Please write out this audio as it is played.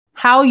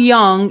how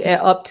young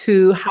up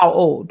to how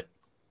old?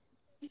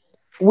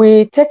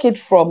 We take it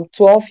from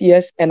 12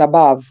 years and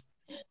above.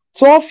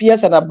 12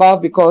 years and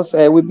above because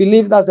we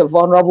believe that's a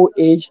vulnerable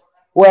age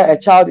where a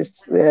child is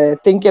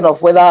thinking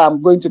of whether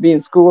I'm going to be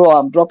in school or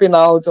I'm dropping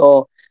out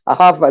or I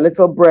have a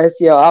little breast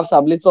here or I have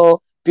some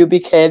little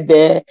pubic hair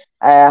there.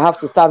 I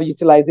have to start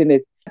utilizing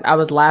it. I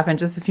was laughing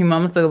just a few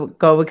moments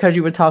ago because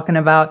you were talking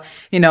about,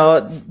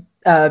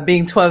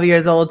 being 12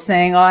 years old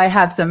saying, oh, I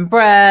have some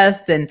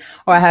breast or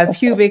I have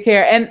pubic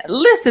hair. And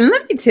listen,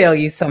 let me tell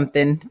you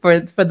something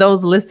for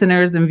those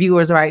listeners and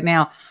viewers right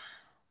now.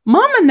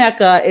 Mama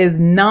Nneka is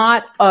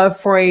not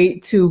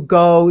afraid to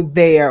go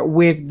there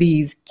with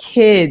these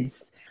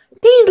kids.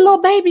 These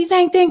little babies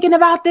ain't thinking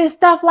about this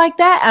stuff like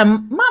that.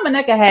 And Mama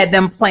Nneka had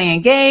them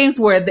playing games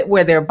where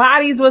their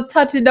bodies was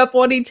touching up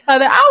on each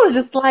other. I was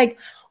just like,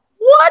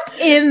 what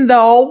in the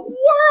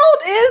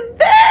world is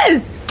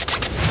this?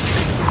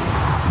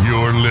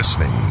 You're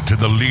listening to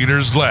The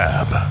Leaders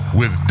Lab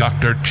with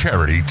Dr.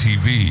 Charity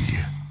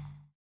TV.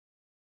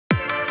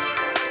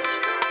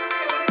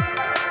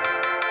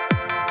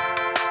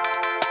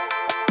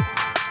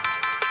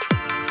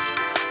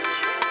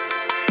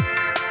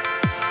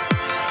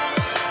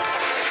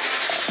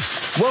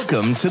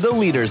 Welcome to The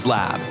Leaders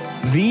Lab,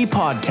 the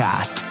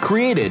podcast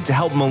created to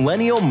help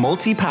millennial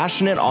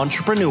multi-passionate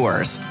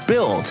entrepreneurs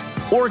build,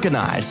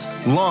 organize,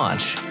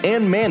 launch,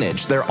 and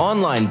manage their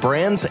online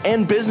brands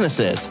and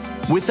businesses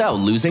without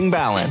losing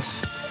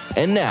balance.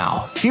 And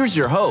now, here's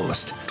your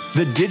host,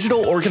 the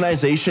digital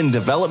organization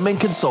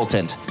development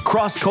consultant,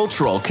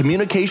 cross-cultural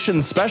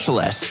communications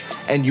specialist,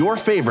 and your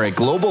favorite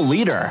global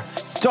leader,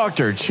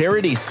 Dr.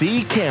 Charity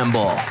C.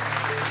 Campbell.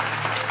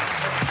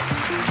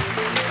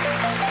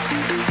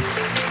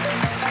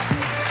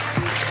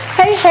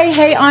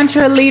 Hey,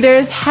 Entre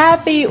Leaders.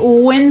 Happy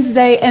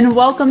Wednesday and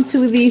welcome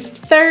to the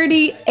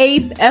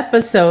 38th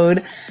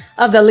episode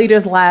of the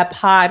Leaders Lab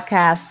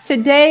podcast.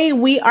 Today,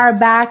 we are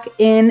back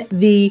in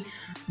the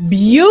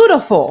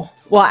beautiful,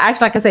 well,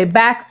 actually, I can say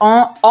back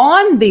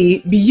on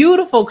the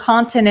beautiful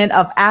continent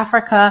of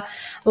Africa.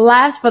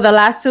 For the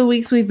last 2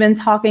 weeks, we've been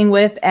talking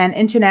with an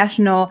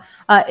international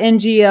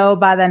NGO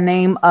by the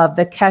name of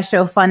the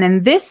Kesho Fund.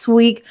 And this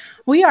week,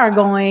 we are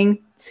going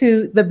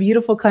to the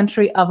beautiful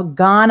country of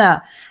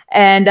Ghana.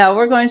 And I'm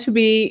going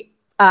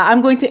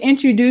to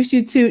introduce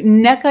you to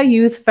Nneka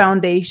Youth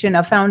Foundation,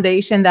 a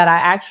foundation that I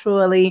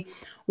actually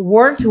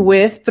worked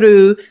with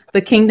through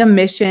the Kingdom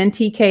Mission,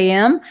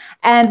 TKM.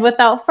 And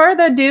without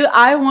further ado,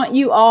 I want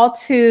you all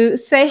to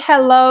say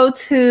hello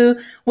to,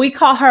 we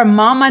call her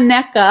Mama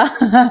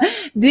Nneka,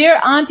 dear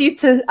Auntie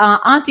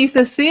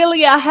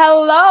Cecilia.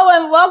 Hello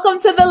and welcome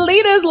to the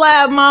Leaders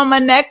Lab, Mama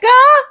Nneka.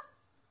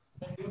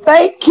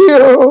 Thank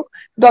you,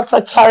 Dr.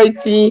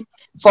 Charity,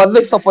 for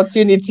this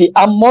opportunity.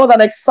 I'm more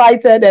than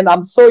excited and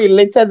I'm so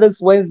elated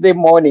this Wednesday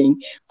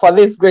morning for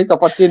this great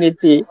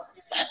opportunity.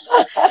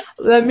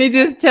 Let me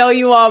just tell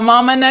you all,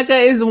 Mama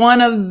Nneka is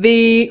one of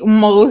the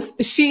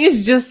most,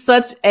 she's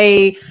such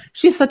a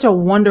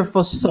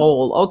wonderful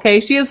soul.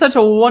 Okay. She is such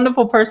a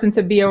wonderful person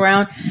to be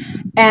around.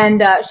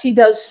 And she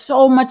does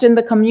so much in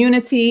the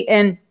community.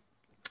 And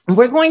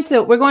we're going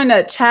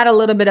to chat a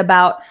little bit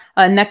about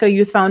Nneka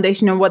Youth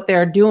Foundation and what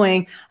they're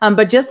doing.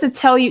 But just to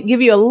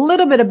give you a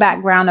little bit of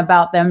background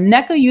about them,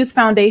 Nneka Youth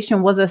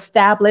Foundation was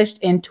established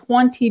in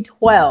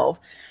 2012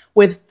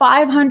 with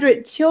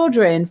 500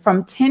 children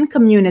from 10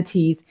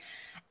 communities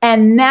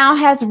and now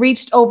has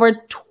reached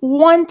over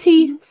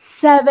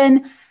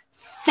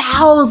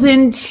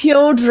 27,000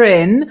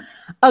 children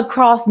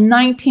across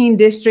 19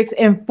 districts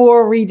in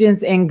 4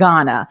 regions in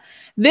Ghana.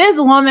 This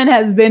woman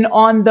has been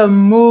on the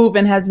move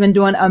and has been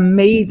doing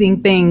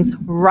amazing things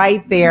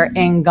right there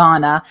in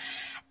Ghana.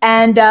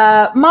 And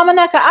Mama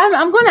Nneka,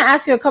 I'm going to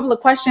ask you a couple of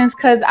questions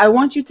because I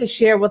want you to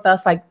share with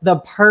us like the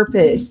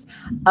purpose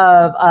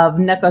of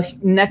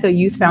Nneka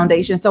Youth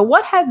Foundation. So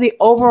what has the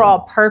overall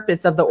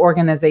purpose of the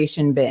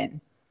organization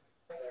been?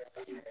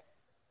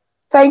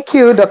 Thank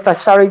you, Dr.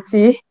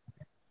 Charity.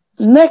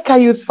 Nneka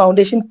Youth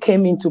Foundation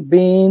came into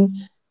being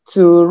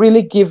to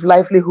really give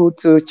livelihood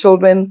to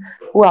children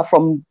who are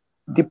from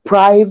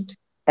deprived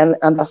and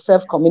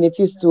underserved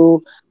communities,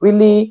 to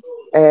really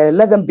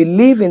let them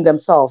believe in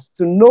themselves,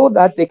 to know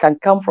that they can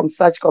come from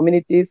such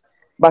communities,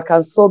 but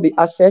can still be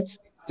assets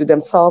to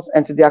themselves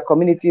and to their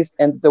communities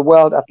and the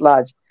world at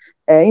large.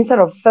 Instead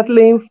of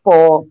settling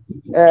for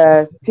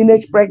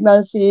teenage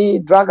pregnancy,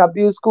 drug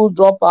abuse, school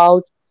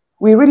dropout,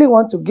 we really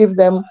want to give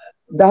them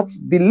that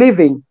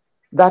believing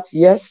that,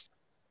 yes,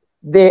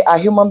 they are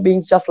human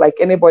beings just like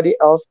anybody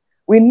else.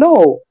 We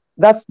know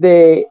that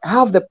they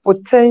have the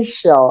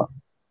potential,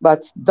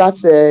 but that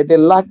they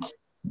lack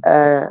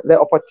the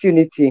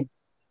opportunity.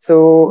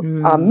 So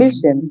our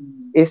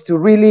mission is to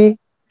really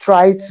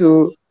try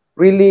to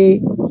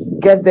really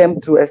get them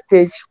to a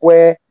stage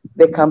where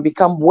they can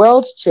become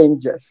world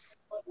changers.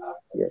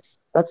 Yes,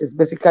 that is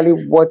basically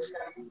what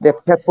the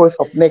purpose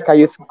of Nneka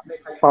Youth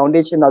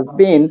Foundation has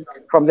been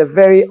from the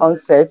very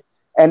onset.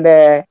 And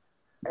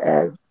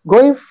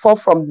going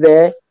forth from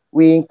there,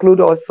 we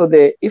include also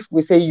if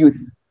we say youth,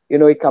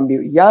 it can be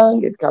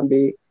young, it can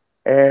be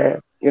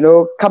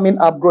coming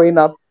up, growing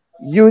up,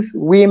 youth,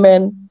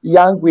 women,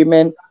 young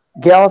women,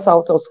 girls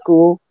out of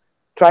school,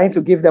 trying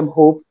to give them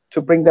hope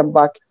to bring them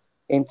back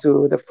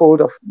into the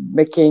fold of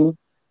making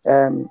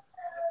um,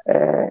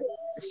 uh,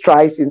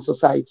 strides in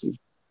society.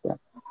 Yeah.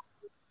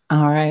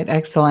 All right,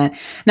 excellent.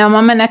 Now,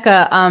 Mama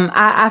Nneka,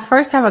 I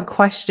first have a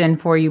question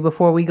for you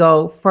before we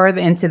go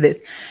further into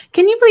this.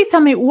 Can you please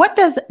tell me, what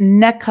does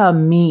Nneka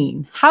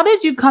mean? How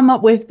did you come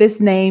up with this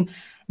name,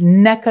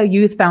 Nneka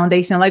Youth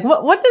Foundation? Like,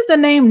 what does the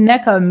name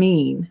Nneka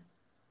mean?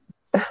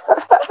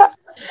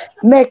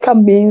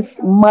 Nneka means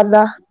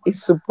mother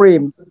is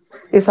supreme.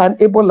 It's an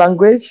Igbo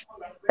language.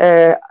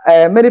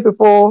 Many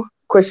people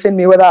question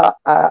me whether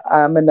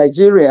I'm a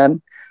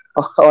Nigerian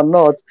or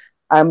not.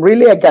 I'm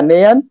really a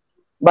Ghanaian,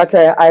 but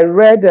I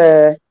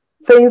read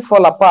Things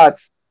Fall Apart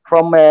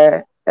from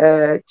Chinua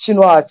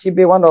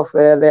Achebe, one of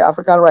the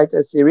African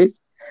Writers series.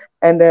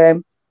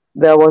 And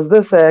there was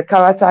this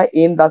character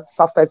in that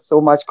suffered so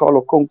much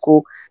called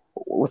Okonkwo,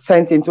 was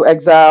sent into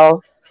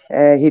exile.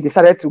 He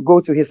decided to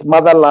go to his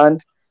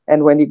motherland.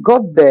 And when he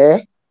got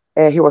there,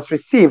 he was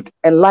received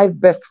and life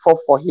burst forth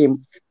for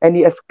him. And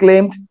he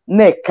exclaimed,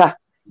 Nneka,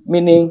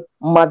 meaning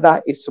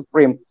mother is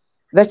supreme.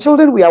 The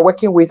children we are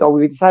working with, or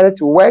we decided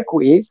to work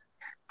with,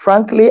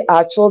 frankly,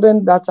 are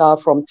children that are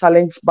from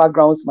challenged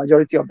backgrounds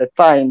majority of the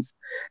times.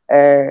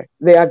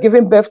 They are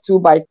given birth to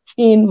by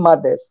teen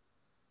mothers.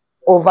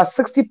 Over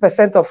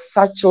 60% of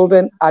such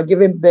children are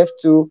given birth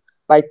to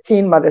by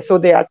teen mothers. So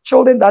they are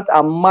children that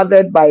are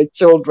mothered by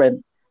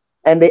children.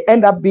 And they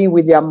end up being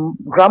with their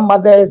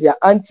grandmothers, their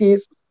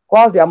aunties,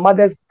 while their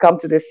mothers come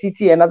to the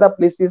city and other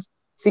places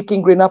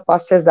seeking greener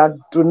pastures that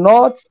do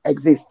not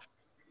exist.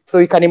 So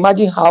you can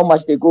imagine how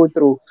much they go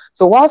through.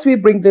 So whilst we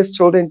bring these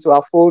children to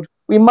our fold,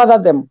 we mother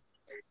them.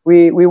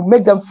 We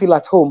make them feel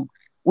at home.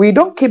 We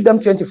don't keep them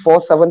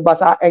 24/7,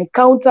 but our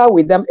encounter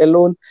with them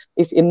alone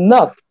is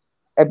enough,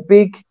 a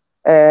big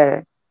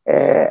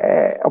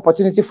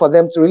opportunity for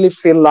them to really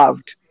feel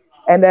loved.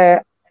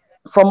 And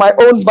from my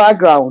own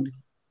background,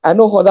 I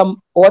know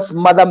what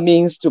mother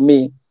means to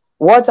me,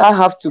 what I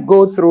have to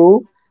go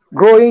through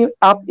growing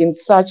up in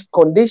such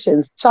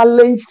conditions,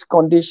 challenged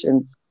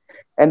conditions.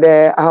 And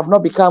I have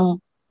not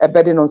become a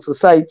burden on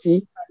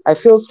society. I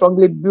feel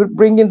strongly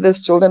bringing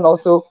these children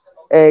also,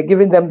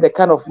 giving them the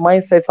kind of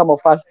mindset some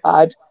of us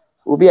had,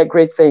 will be a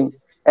great thing.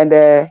 And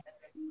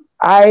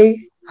I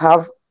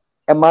have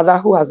a mother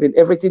who has been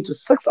everything to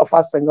 6 of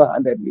us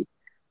single-handedly.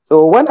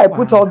 So when I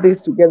put all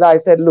this together, I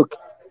said, look,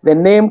 the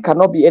name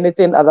cannot be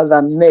anything other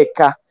than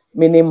Nneka,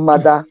 meaning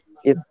mother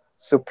is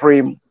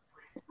supreme.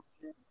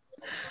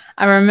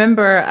 I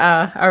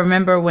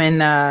remember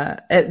when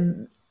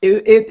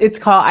it's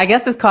called, I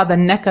guess it's called the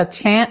Nneka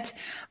chant.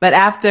 But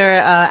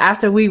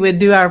after we would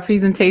do our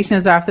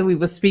presentations, or after we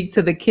would speak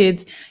to the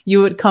kids,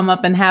 you would come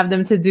up and have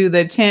them to do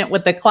the chant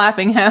with the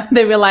clapping.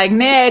 They were like,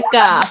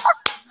 Nneka,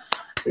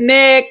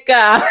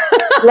 Nneka.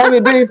 Let me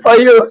do it for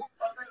you.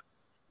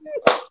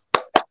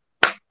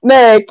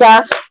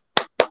 Nneka,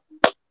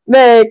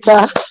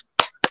 Nneka,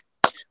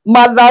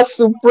 Mother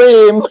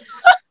Supreme.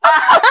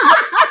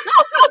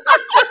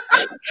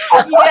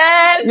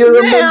 Yes, you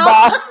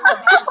remember?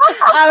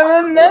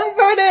 I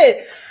remembered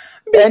it.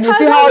 And you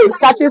see how it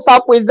catches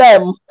up with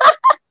them.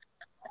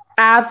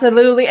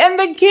 Absolutely. And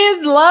the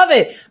kids love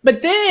it.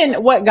 But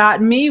then what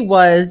got me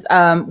was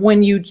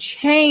when you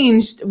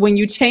changed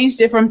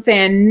it from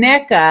saying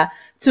Nneka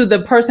to the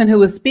person who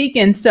was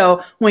speaking.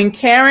 So when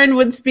Karen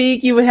would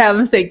speak, you would have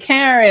them say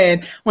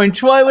Karen. When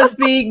Troy would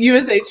speak, you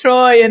would say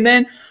Troy. And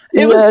then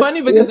it was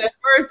funny because at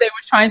first they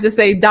were trying to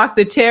say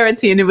Dr.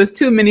 Charity and it was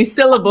too many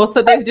syllables.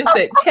 So they just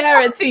said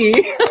Charity.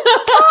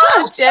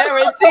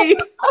 Charity.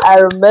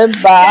 I remember.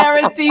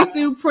 Charity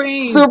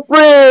Supreme.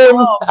 Supreme.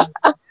 Oh,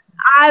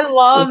 I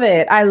love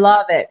it. I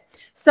love it.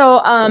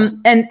 So,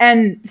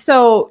 and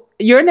so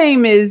your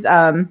name is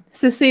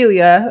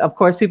Cecilia. Of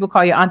course, people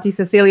call you Auntie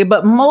Cecilia,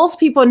 but most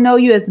people know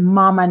you as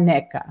Mama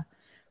Nneka.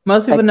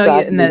 Most people know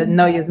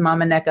you as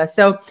Mama Nneka.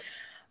 So,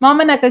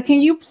 Mama Nneka,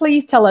 can you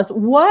please tell us,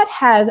 what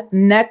has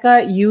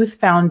Nneka Youth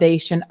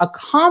Foundation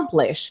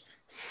accomplished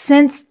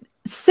since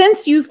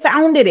you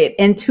founded it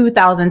in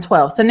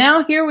 2012? So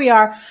now here we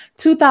are,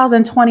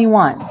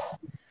 2021.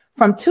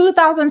 From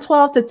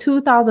 2012 to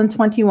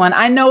 2021,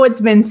 I know it's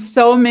been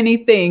so many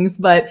things,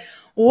 but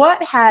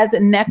what has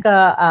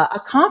Nneka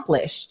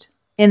accomplished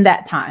in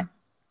that time?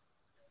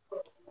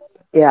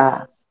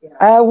 Yeah.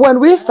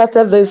 When we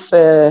started this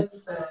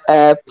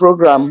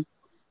program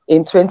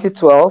in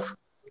 2012,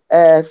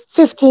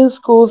 15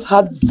 schools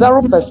had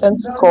 0%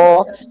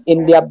 score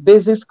in their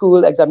basic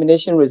school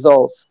examination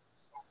results.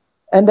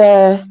 And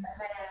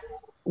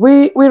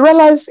we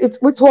realized it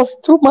was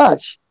too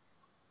much.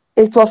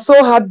 It was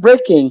so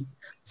heartbreaking.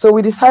 So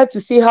we decided to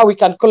see how we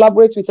can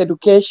collaborate with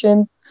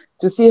education,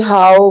 to see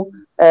how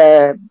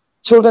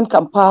children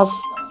can pass,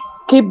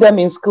 keep them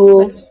in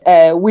school.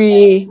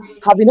 We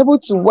have been able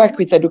to work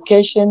with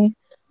education.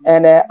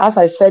 And as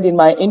I said in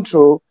my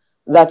intro,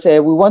 that we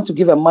want to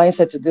give a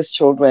mindset to these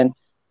children.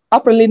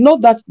 Apparently,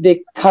 not that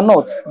they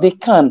cannot, they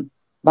can,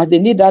 but they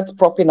need that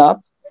propping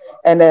up.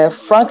 And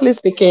frankly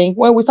speaking,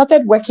 when we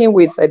started working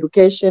with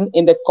education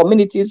in the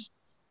communities,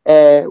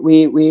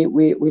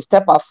 we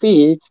step our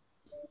feet.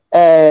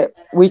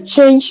 We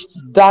changed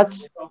that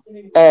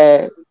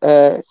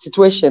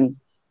situation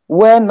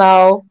where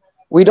now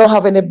we don't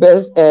have any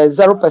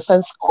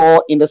 0%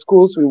 score in the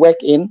schools we work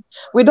in.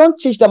 We don't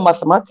teach them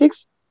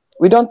mathematics.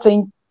 We don't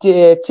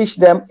teach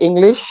them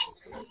English,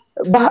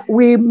 but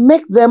we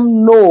make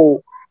them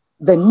know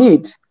the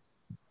need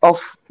of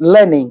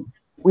learning.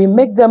 We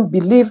make them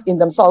believe in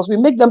themselves. We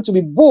make them to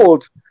be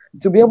bold,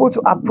 to be able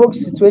to approach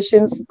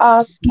situations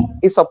as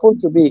it's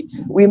supposed to be.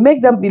 We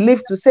make them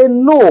believe to say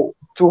no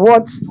to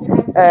what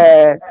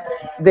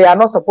they are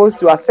not supposed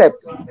to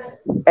accept.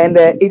 And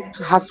it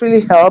has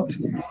really helped.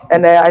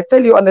 And I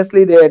tell you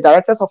honestly, the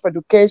directors of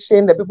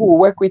education, the people who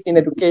work with in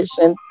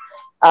education,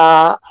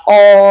 are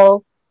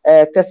all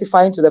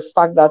testifying to the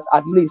fact that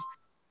at least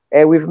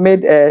we've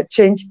made a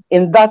change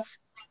in that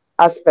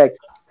aspect.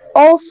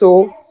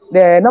 Also,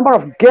 the number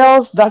of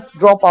girls that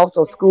drop out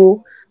of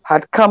school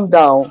had come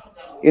down,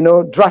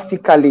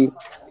 drastically.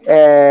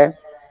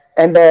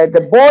 And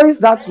the boys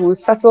that will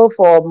settle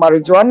for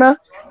marijuana,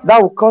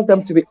 that will cause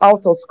them to be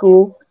out of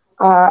school,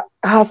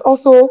 has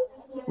also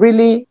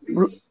really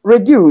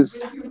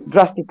reduced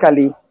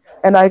drastically.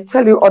 And I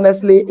tell you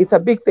honestly, it's a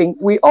big thing.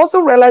 We also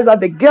realize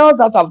that the girls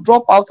that have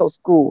dropped out of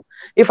school,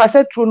 if I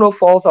say true no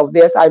fault of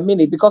theirs, I mean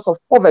it, because of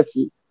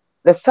poverty,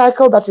 the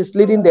cycle that is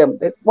leading them,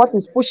 what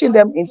is pushing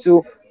them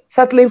into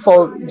settling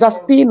for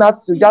just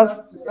peanuts, to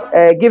just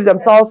give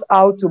themselves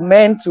out to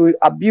men to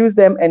abuse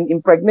them and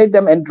impregnate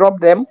them and drop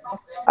them,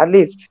 at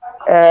least.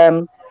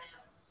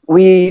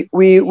 We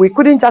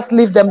couldn't just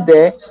leave them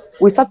there.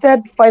 We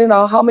started finding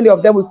out how many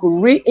of them we could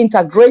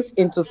reintegrate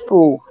into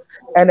school.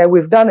 And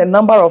we've done a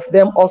number of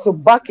them also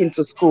back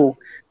into school.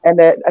 And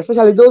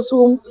especially those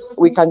whom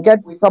we can get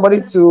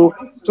somebody to,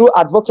 through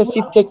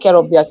advocacy, take care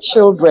of their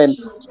children.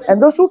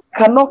 And those who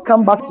cannot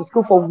come back to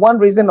school for one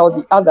reason or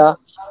the other,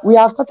 we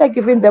have started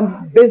giving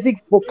them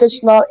basic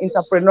vocational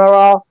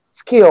entrepreneurial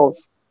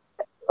skills.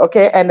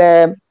 Okay,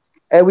 and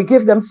we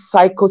give them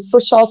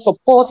psychosocial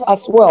support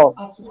as well,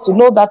 to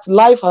know that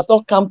life has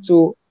not come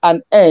to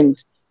an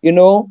end,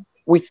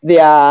 with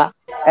their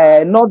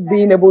not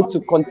being able to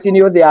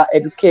continue their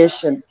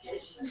education.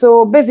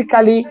 So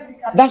basically,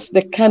 that's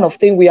the kind of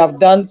thing we have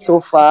done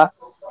so far.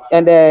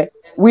 And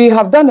we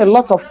have done a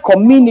lot of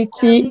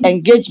community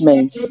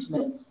engagements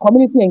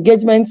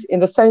in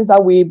the sense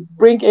that we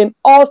bring in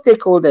all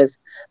stakeholders.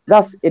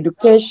 That's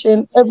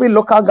education, every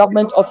local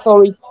government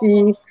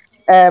authority,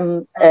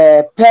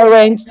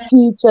 parents,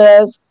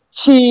 teachers,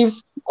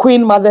 chiefs,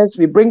 queen mothers.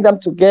 We bring them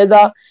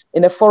together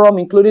in a forum,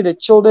 including the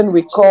children.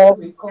 We call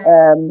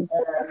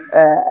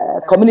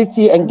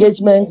community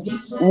engagement,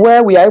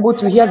 where we are able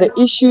to hear the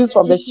issues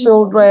from the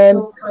children,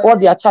 what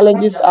their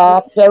challenges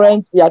are,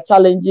 parents, their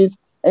challenges,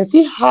 and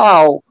see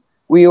how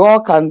we all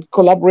can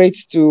collaborate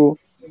to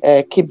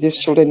keep these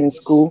children in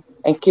school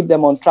and keep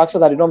them on track so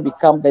that they don't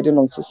become burden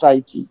on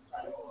society.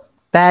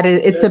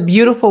 It's a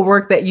beautiful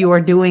work that you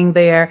are doing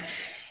there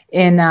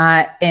in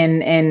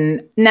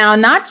now,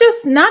 not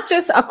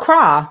just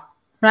Accra,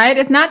 right?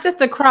 It's not just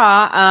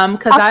Accra.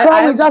 Because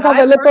we just have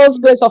a little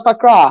space of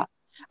Accra.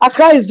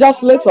 Accra is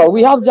just little.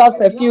 We have just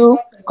a few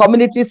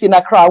communities in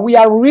Accra. We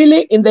are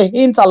really in the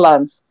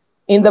hinterlands,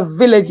 in the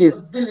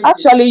villages.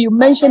 Actually, you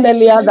mentioned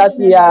earlier that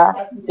we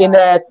are in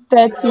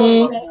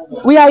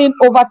we are in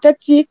over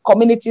 30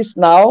 communities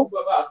now.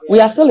 We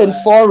are still in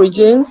 4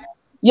 regions.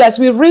 Yes,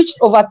 we reached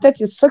over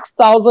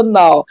 36,000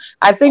 now.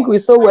 I think we're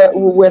still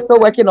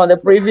working on the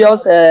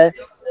previous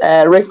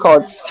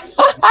records.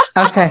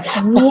 Okay.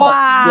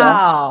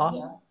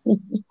 Wow.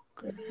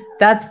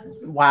 That's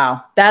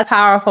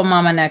powerful,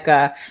 Mama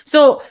Nneka.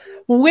 So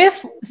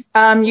with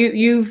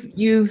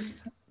you've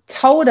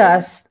told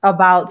us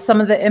about some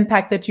of the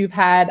impact that you've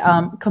had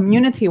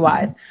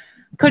community-wise.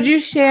 Could you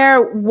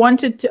share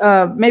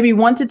maybe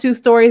 1 to 2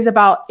 stories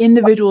about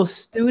individual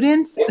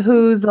students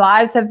whose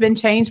lives have been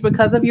changed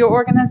because of your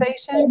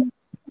organization?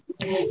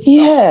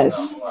 Yes.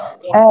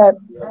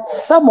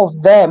 Some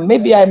of them,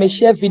 maybe I may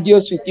share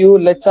videos with you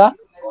later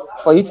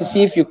for you to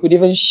see if you could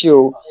even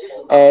show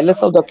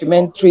little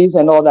documentaries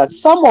and all that.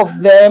 Some of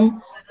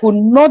them could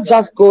not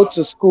just go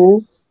to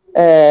school,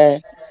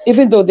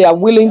 even though they are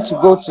willing to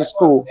go to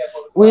school.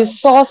 We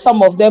saw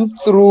some of them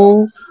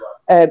through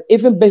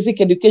even basic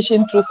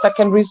education, through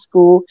secondary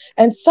school,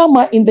 and some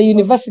are in the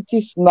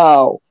universities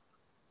now.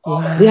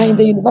 Wow. They are in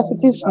the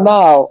universities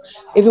now.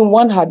 Even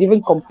one had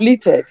even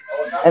completed,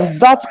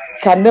 and that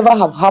can never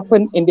have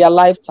happened in their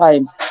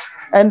lifetimes.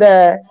 And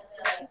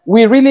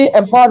we really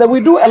empower them.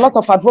 We do a lot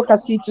of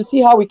advocacy to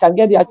see how we can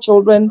get their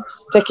children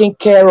taken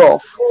care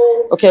of,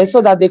 okay, so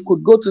that they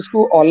could go to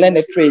school or learn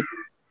a trade.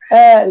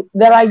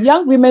 There are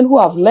young women who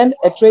have learned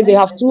a trade. They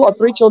have 2 or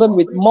 3 children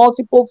with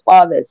multiple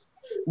fathers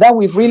that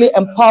we've really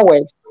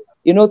empowered,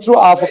 through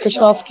our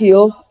vocational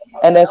skills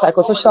and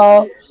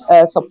psychosocial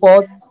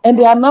support. And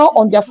they are now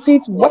on their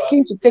feet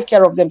working to take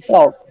care of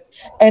themselves.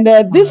 And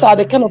these are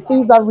the kind of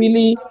things that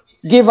really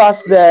give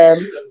us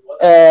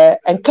the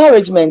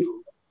encouragement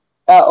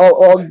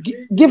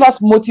give us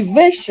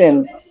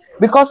motivation,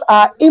 because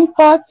our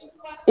impact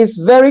is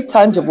very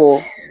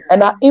tangible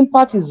and our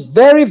impact is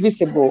very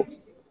visible.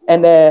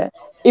 And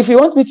if you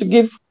want me to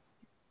give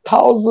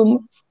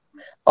thousands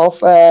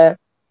of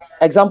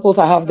examples,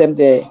 I have them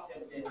there.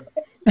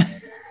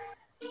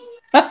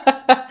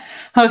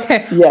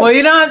 Okay. Yes. Well,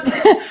 you don't.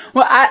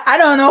 Well, I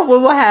don't know if we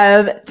will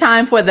have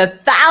time for the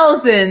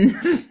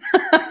thousands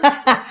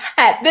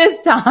at this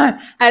time.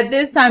 At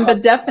this time,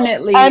 but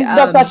definitely. And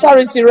Dr.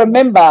 Charity,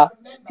 remember,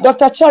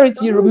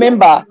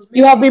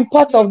 you have been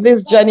part of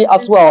this journey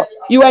as well.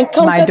 You My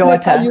encountered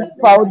Nneka daughter. Youth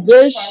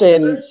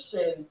Foundation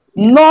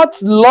not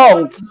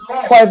long,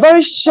 for a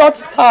very short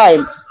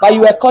time, but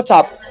you were caught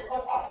up.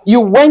 You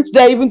went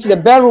there even to the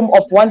bedroom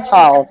of one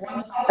child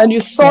and you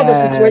saw the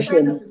Yes.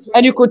 situation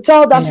and you could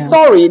tell that Yeah.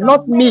 story,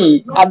 not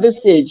me at this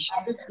stage.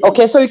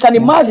 Okay, so you can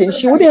imagine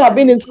she wouldn't have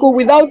been in school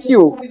without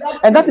you.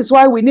 And that is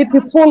why we need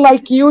people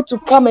like you to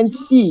come and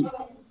see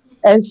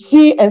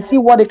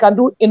what they can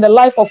do in the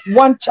life of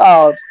one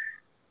child.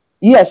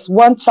 Yes,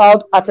 one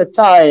child at a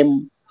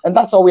time. And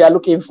that's all we are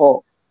looking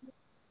for.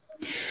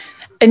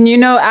 And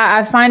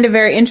I find it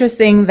very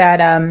interesting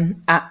that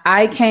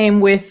I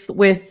came with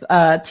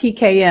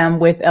TKM,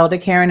 with Elder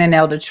Karen and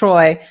Elder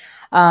Troy,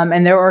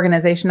 and their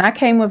organization. I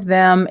came with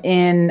them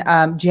in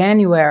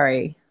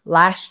January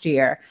last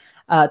year,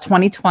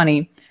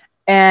 2020,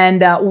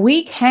 and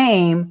we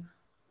came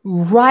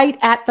right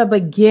at the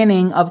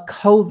beginning of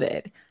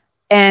COVID.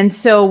 And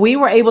so we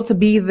were able to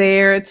be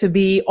there, to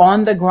be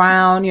on the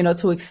ground,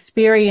 to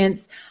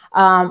experience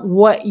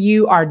what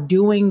you are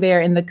doing there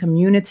in the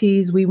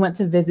communities. We went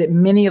to visit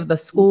many of the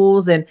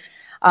schools and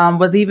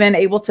was even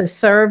able to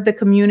serve the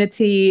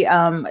community.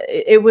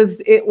 It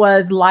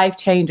was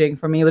life-changing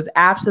for me. It was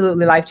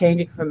absolutely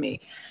life-changing for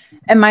me.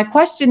 And my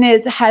question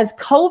is, has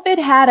COVID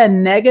had a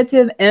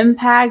negative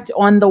impact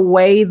on the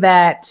way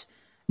that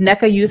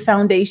Nneka Youth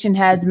Foundation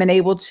has been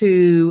able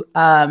to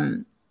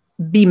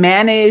be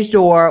managed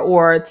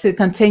or to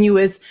continue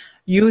its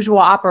usual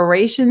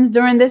operations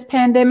during this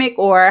pandemic?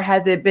 Or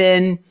has it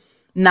been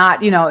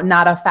not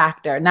a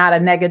factor, not a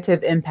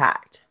negative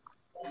impact?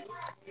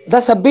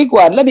 That's a big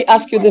one. Let me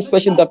ask you this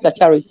question, Dr.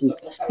 Charity.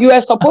 You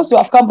were supposed to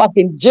have come back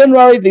in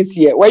January this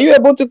year. Were you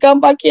able to come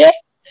back here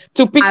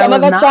to pick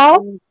another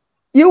child?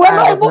 You were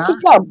not able to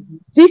come.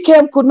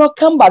 TKM could not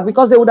come back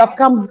because they would have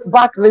come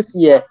back this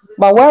year.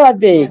 But where are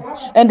they?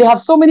 And they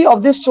have so many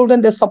of these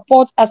children they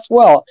support as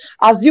well.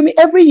 Assuming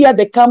every year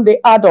they come, they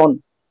add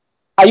on.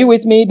 Are you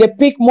with me? They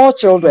pick more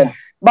children.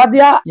 But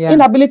their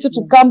inability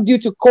to come due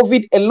to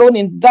COVID alone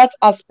in that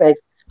aspect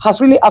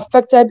has really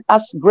affected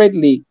us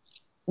greatly.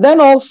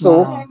 Then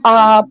also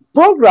our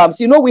programs,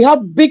 we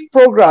have big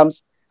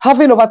programs,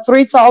 having over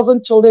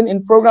 3,000 children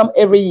in program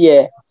every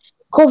year.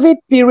 COVID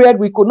period,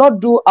 we could not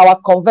do our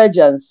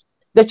convergence.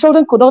 The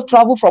children could not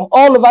travel from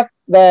all over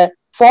the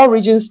 4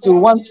 regions to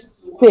one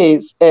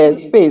space.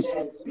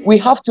 We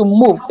have to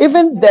move.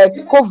 Even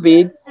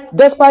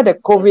despite the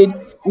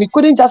COVID, we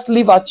couldn't just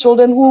leave our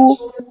children who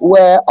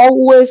were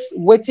always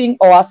waiting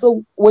or are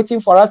still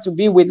waiting for us to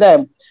be with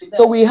them.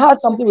 So we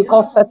had something we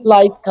call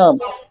satellite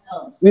camps.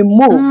 We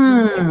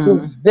moved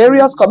to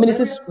various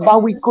communities,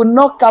 but we could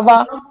not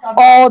cover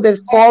all the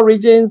 4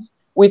 regions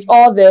with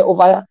all the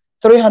over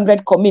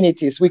 300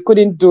 communities. We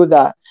couldn't do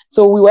that.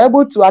 So we were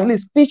able to at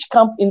least pitch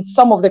camp in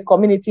some of the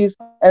communities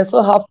and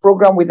still have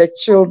program with the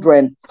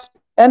children.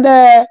 And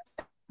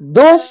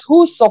those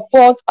who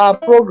support our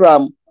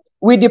program,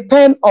 we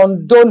depend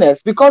on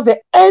donors because the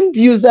end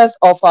users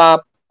of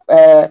our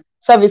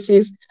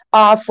services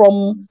are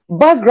from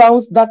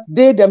backgrounds that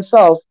they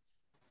themselves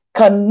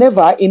can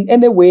never in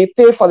any way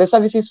pay for the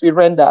services we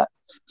render.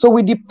 So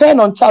we depend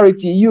on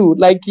charity, you,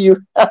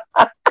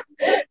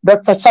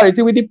 Dr.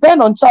 Charity, we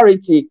depend on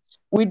charity.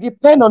 We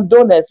depend on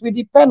donors. We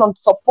depend on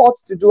support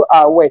to do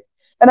our work.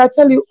 And I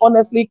tell you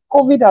honestly,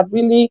 COVID had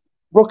really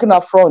broken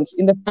our fronts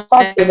in the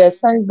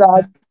sense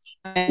that,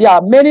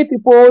 many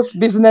people's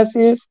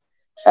businesses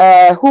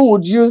who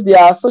would use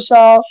their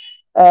social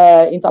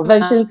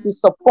interventions to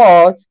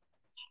support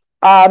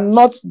are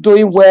not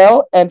doing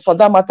well. And for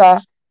that matter,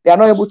 they are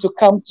not able to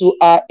come to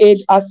our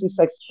aid as is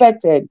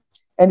expected.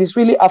 And it's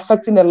really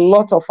affecting a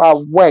lot of our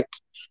work.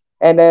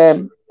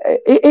 And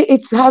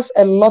it has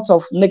a lot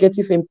of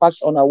negative impact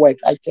on our work,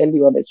 I tell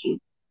you honestly.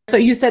 So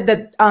you said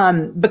that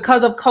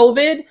because of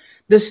COVID,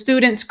 the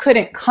students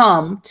couldn't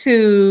come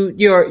to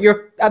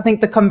your I think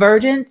the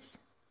convergence?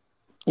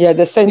 Yeah,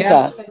 the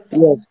center. Yeah.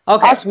 Yes.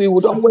 Okay. As we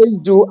would always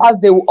do, as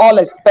they would all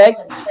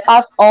expect,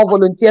 as all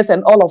volunteers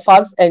and all of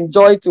us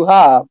enjoy to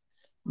have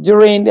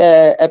during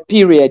a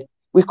period.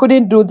 We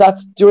couldn't do that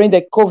during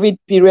the COVID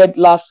period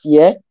last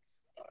year.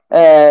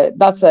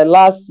 That's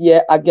last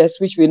year, I guess,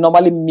 which we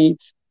normally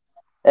meet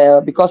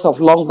because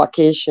of long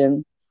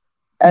vacation.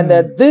 And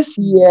this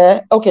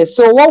year,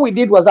 so what we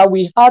did was that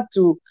we had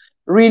to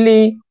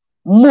really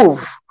move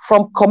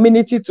from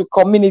community to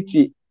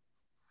community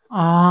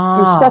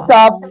to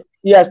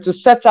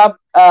set up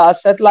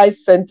satellite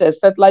centers,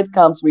 satellite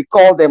camps, we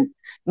call them,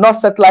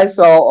 not satellites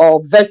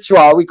or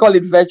virtual, we call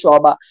it virtual,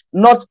 but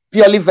not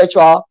purely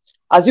virtual,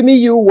 assuming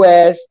you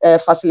were a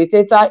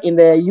facilitator in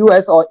the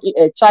US or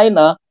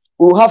China,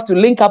 we will have to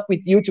link up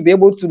with you to be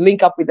able to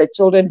link up with the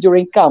children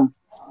during camp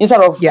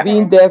instead of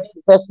being there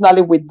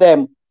personally with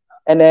them.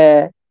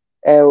 And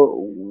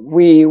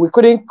we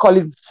couldn't call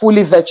it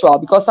fully virtual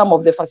because some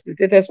of the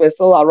facilitators were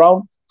still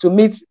around to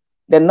meet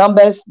the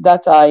numbers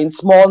that are in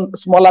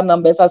smaller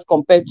numbers as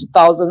compared to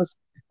thousands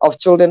of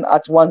children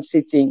at one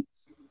sitting.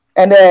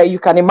 And you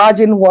can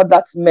imagine what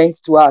that meant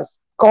to us.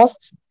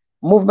 Cost,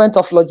 movement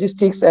of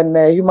logistics, and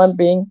human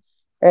being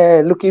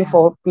looking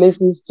for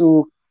places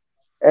to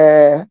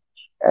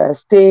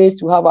stay,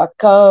 to have a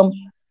camp,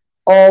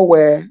 all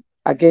were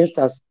against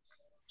us.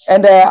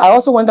 And I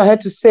also went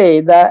ahead to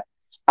say that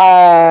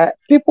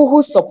people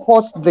who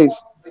support these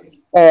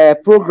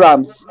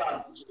programs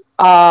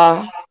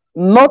are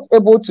not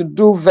able to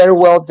do very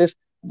well this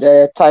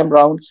time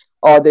round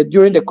or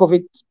during the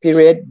COVID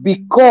period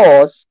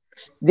because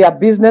their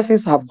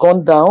businesses have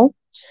gone down.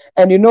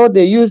 And,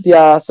 they use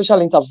their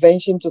social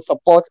intervention to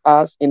support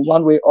us in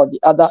one way or the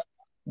other,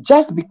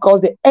 just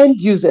because the end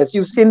users,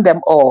 you've seen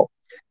them all,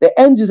 the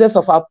end users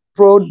of our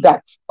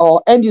products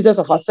or end users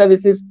of our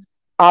services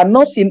are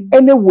not in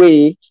any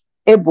way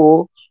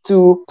able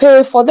to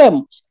pay for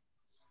them.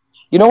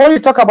 When you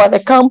talk about the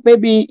camp,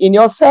 maybe in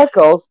your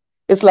circles,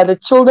 it's like the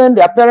children,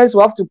 their parents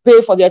will have to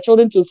pay for their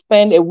children to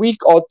spend a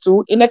week or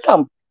two in a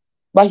camp.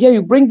 But here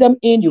you bring them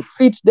in, you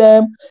feed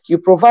them, you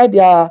provide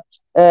their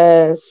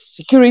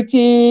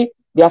security,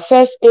 their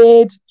first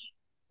aid,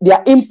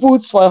 their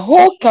inputs for a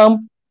whole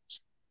camp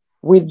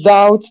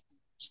without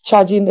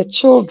charging the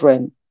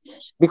children.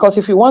 Because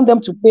if you want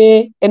them to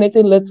pay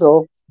anything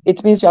little,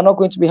 it means you're not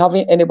going to be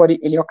having anybody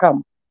in your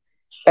camp.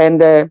 And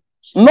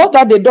not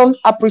that they don't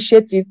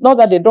appreciate it, not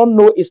that they don't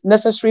know it's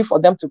necessary for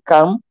them to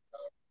come,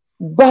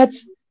 but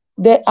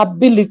the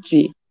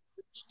ability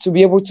to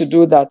be able to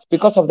do that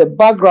because of the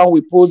background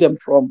we pulled them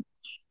from.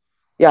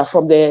 Yeah,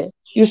 from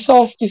you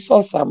saw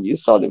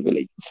the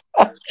villages,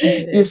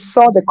 you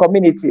saw the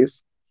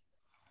communities.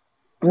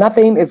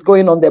 Nothing is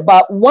going on there.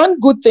 But one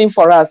good thing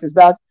for us is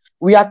that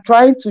we are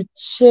trying to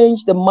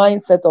change the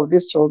mindset of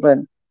these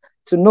children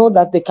to know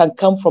that they can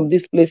come from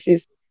these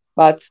places,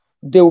 but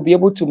they will be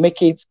able to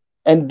make it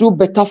and do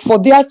better for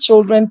their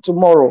children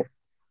tomorrow.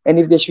 And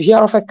if they should hear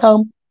of a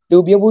camp, they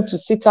will be able to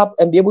sit up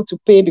and be able to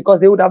pay because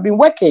they would have been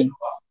working,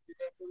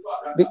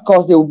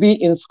 because they will be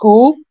in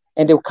school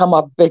and they will come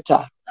up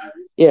better.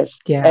 Yes.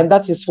 Yeah. And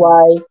that is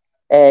why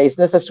it's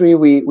necessary.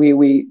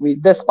 We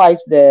despite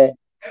the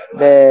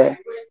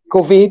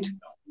COVID,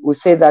 we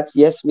say that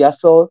yes, we are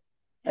still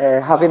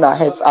having our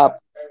heads up.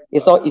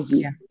 It's not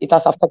easy. Yeah. It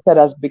has affected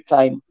us big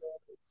time.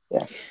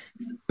 Yeah.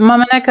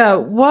 Mama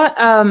Nneka, what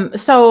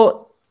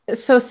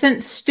so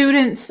since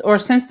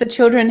the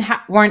children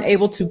weren't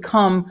able to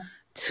come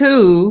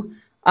to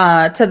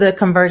the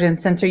conversion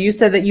center, you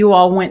said that you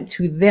all went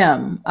to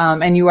them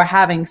and you were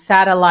having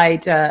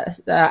satellite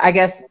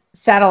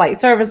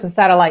service or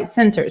satellite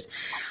centers.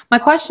 My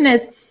question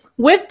is,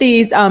 with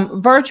these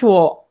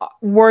virtual,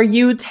 were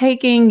you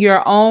taking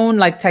your own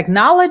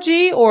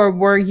technology, or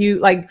were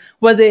you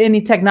was it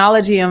any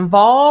technology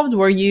involved?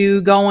 Were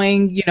you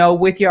going,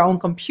 with your own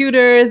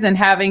computers and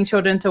having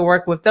children to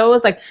work with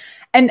those?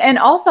 And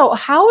also,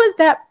 how is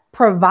that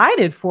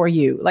provided for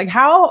you?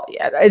 How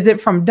is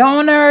it from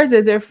donors?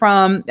 Is it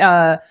from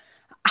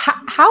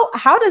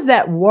how does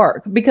that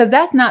work? Because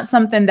that's not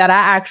something that I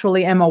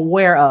actually am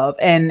aware of.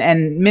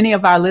 And many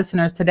of our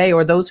listeners today,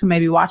 or those who may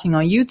be watching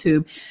on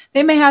YouTube,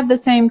 they may have the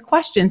same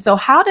question. So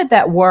how did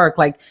that work?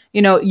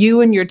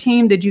 You and your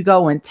team, did you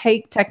go and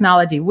take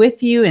technology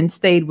with you and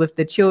stayed with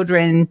the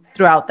children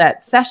throughout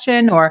that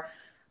session? Or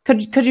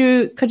could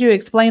you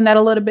explain that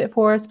a little bit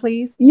for us,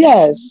 please?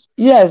 Yes,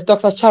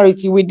 Dr.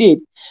 Charity, we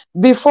did.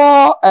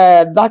 Before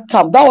that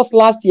camp, that was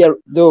last year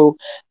though,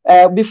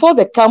 before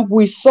the camp,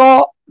 we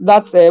saw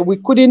that we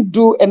couldn't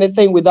do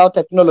anything without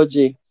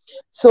technology.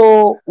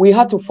 So we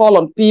had to fall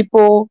on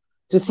people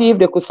to see if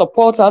they could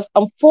support us.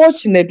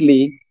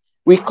 Unfortunately,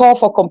 we call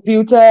for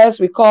computers,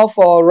 we call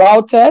for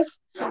routers,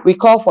 we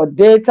call for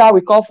data,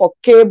 we call for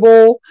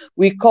cable,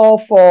 we call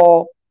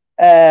for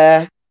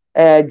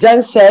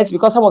gensets,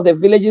 because some of the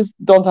villages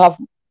don't have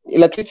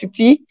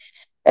electricity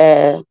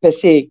per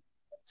se.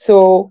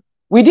 So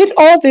we did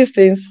all these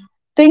things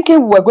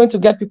thinking we were going to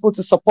get people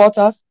to support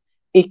us.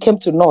 It came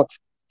to naught.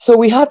 So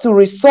we had to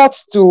resort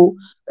to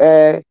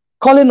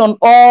calling on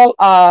all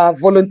our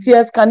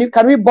volunteers. Can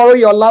we borrow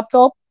your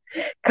laptop?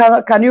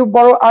 Can you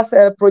borrow us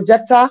a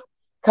projector?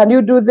 Can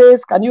you do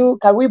this? Can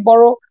we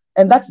borrow?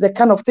 And that's the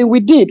kind of thing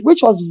we did,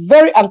 which was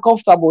very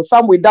uncomfortable.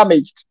 Some we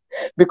damaged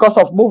because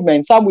of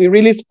movement. Some we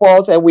really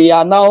spoiled, and we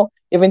are now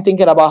even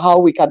thinking about how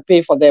we can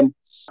pay for them.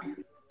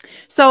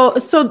 So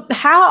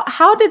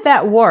how did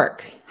that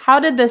work?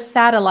 How did the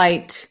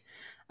satellite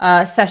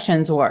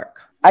sessions work?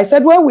 I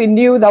said, when we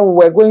knew that we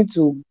were going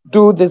to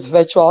do this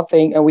virtual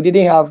thing and we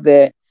didn't have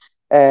the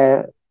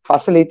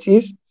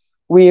facilities,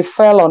 we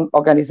fell on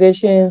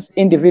organizations,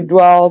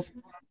 individuals,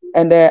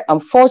 and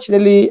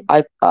unfortunately,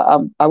 I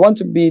want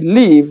to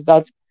believe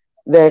that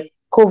the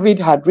COVID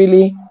had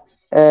really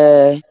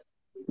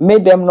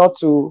made them not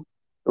to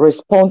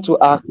respond to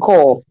our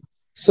call.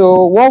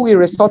 So what we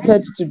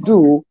resorted to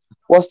do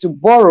was to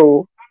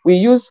borrow. We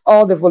used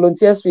all the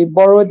volunteers. We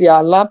borrowed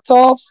their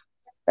laptops.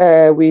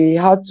 We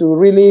had to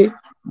really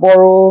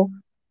borrow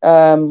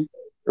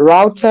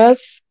routers.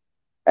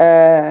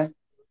 How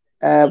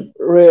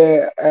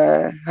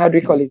do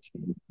we call it?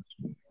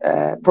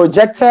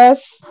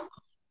 Projectors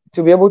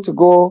to be able to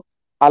go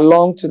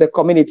along to the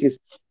communities.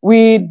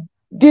 We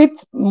did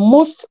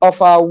most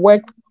of our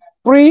work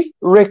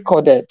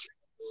pre-recorded.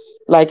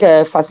 Like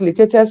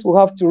facilitators will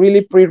have to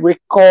really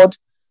pre-record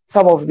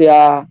some of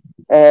their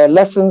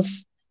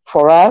lessons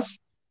for us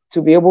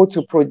to be able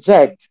to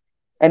project.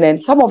 And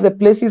then some of the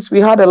places we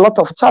had a lot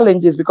of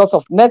challenges because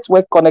of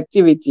network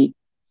connectivity.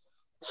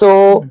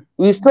 So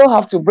we still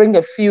have to bring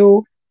a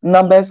few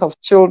numbers of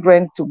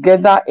children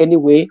together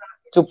anyway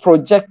to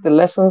project the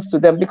lessons to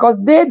them because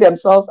they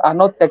themselves are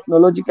not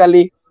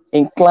technologically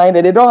inclined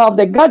and they don't have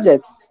the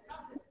gadgets.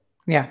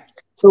 Yeah.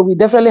 So we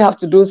definitely have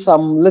to do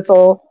some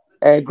little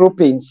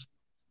groupings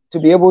to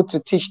be able to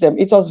teach them.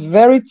 It was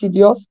very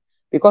tedious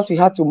because we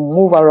had to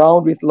move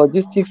around with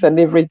logistics and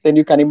everything.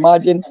 You can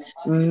imagine,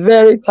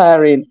 very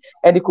tiring.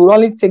 And it could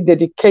only take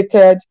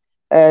dedicated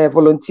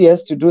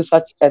volunteers to do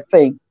such a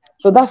thing.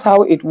 So that's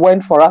how it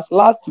went for us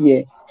last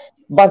year.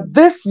 But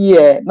this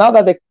year, now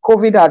that the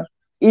COVID had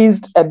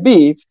eased a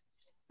bit,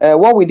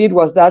 what we did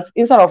was that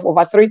instead of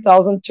over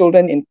 3,000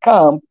 children in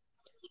camp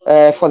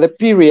for the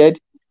period,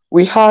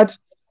 we had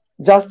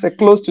just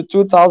close to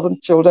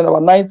 2,000 children,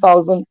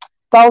 about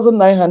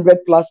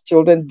 1,900 plus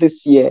children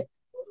this year,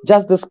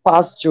 just this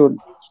past June.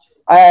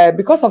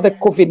 Because of the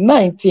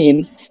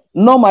COVID-19,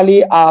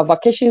 normally our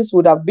vacations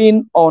would have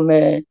been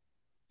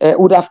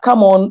would have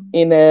come on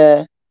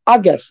in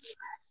August.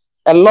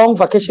 A long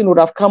vacation would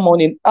have come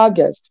on in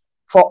August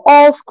for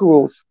all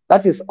schools,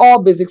 that is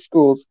all basic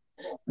schools.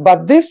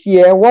 But this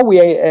year, what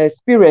we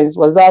experienced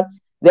was that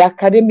the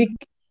academic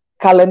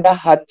calendar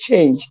had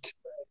changed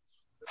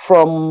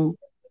from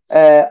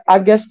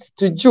August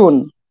to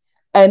June.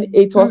 And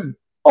it was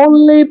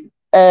only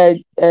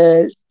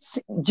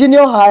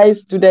junior high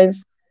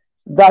students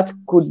that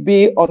could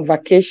be on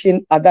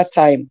vacation at that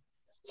time.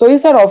 So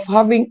instead of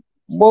having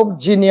both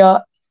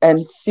junior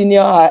and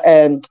senior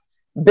and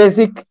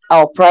basic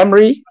or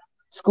primary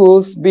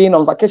schools being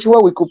on vacation,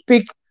 where we could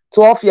pick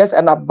 12 years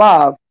and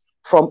above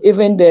from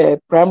even the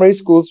primary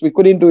schools, we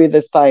couldn't do it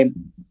this time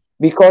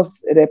because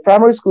the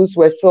primary schools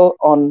were still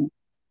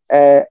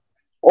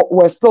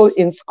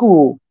in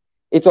school.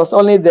 It was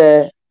only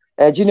the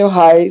junior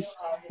highs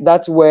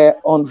that were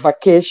on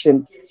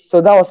vacation.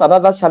 So that was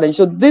another challenge.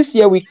 So this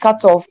year we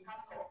cut off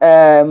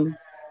the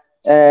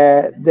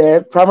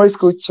primary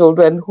school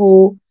children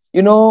who,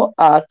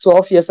 are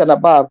 12 years and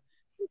above.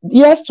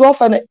 Yes,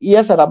 12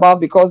 years and above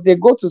because they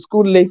go to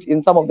school late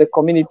in some of the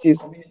communities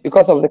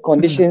because of the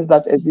conditions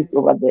that exist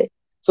over there.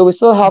 So we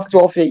still have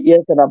 12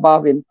 years and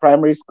above in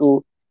primary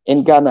school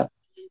in Ghana.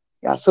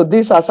 Yeah, so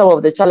these are some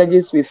of the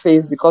challenges we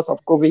face because of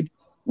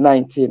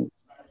COVID-19.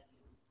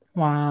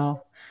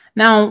 Wow.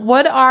 Now,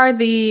 what are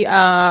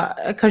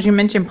because you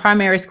mentioned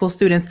primary school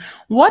students,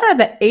 what are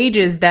the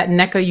ages that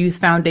Nneka Youth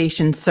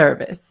Foundation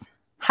service?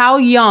 How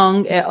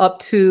young up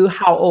to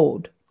how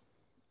old?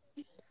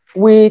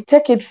 We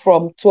take it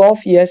from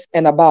 12 years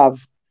and above.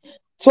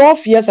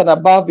 12 years and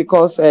above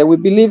because we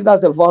believe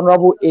that's a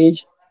vulnerable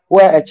age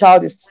where a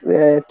child is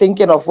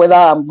thinking of whether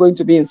I'm going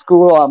to be in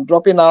school or I'm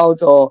dropping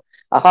out or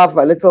I have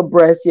a little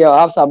breast here or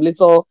I have some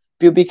little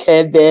pubic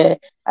hair there.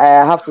 I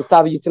have to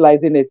start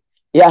utilizing it.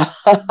 Yeah.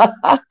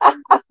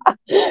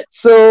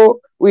 So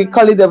we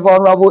call it the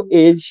vulnerable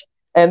age.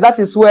 And that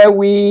is where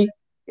we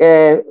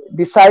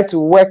decide to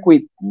work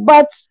with.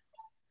 But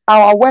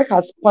our work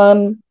has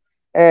spanned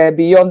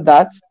beyond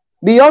that.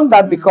 Beyond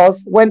that, because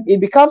when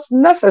it becomes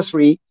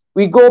necessary,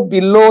 we go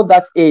below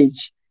that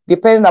age,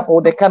 depending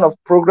upon the kind of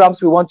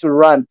programs we want to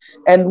run.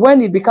 And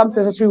when it becomes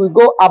necessary, we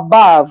go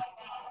above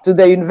to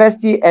the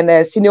university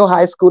and senior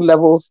high school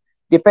levels,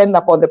 depending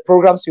upon the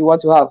programs we want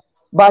to have.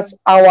 But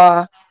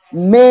our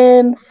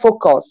main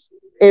focus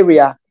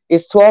area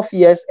is 12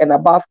 years and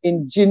above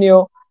in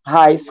junior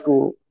high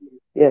school.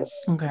 Yes.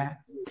 Okay.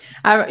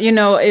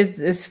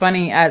 It's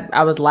funny.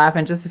 I was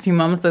laughing just a few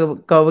moments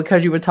ago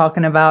because you were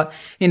talking about,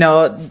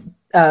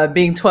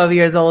 being 12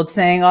 years old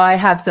saying, oh, I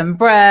have some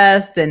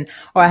breast or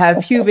I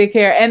have pubic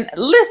hair. And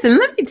listen,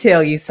 let me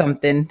tell you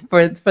something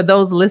for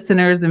those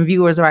listeners and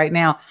viewers right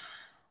now.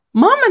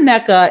 Mama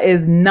Nneka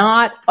is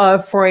not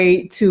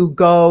afraid to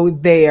go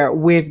there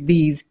with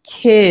these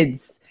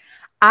kids.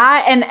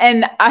 I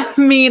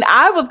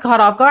was caught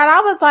off guard. I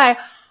was like,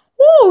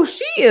 oh,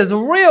 she is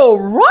real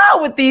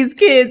raw with these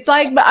kids.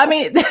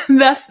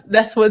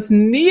 That's what's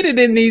needed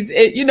in these,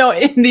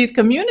 in these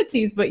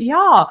communities. But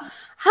y'all,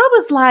 I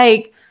was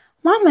like,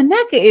 Mama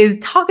Nneka is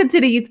talking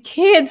to these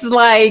kids,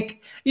 making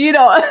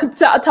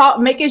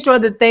sure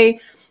that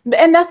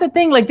and that's the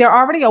thing, like they're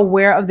already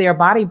aware of their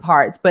body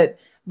parts, but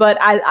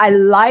I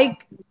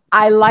like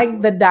I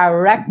like the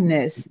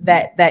directness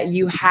that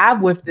you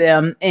have with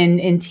them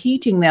in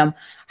teaching them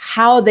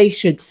how they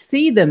should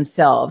see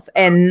themselves,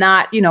 and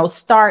not,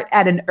 start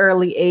at an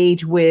early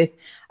age with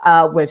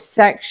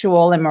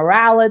sexual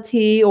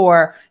immorality,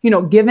 or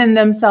giving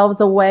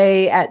themselves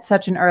away at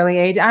such an early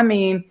age. I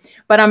mean,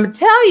 but I'm gonna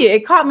tell you,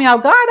 it caught me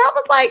off guard. I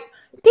was like,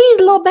 these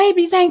little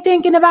babies ain't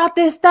thinking about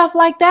this stuff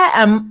like that.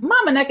 And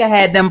Mama Nneka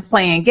had them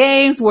playing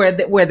games where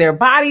their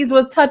bodies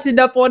was touching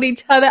up on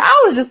each other.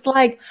 I was just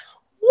like,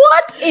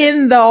 what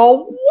in the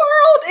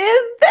world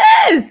is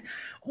this?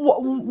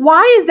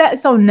 Why is that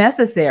so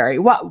necessary?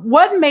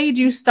 What made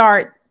you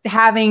start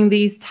having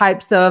these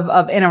types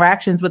of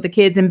interactions with the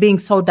kids and being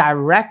so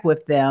direct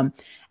with them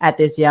at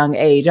this young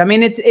age? I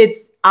mean,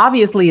 it's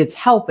obviously it's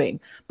helping,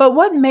 but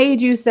what made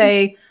you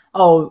say,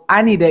 oh,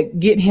 I need to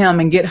get him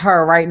and get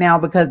her right now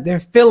because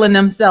they're feeling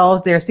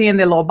themselves, they're seeing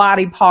their little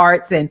body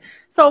parts? And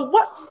so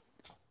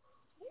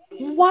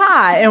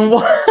why and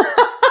what?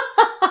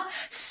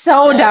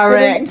 So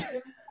direct.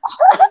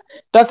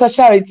 Dr.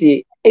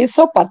 Charity, it's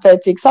so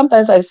pathetic.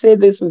 Sometimes I say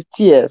this with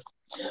tears.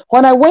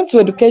 When I went to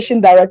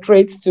Education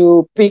Directorate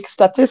to pick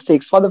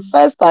statistics for the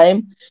first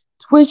time,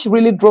 which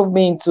really drove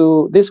me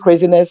into this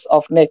craziness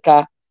of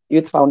Nneka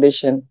Youth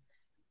Foundation,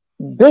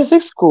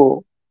 basic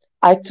school,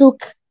 I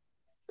took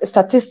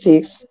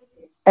statistics,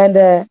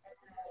 and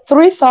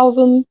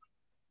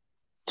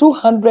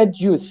 3,200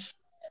 youth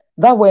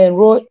that were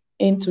enrolled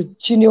into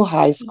junior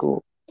high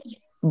school.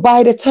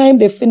 By the time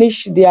they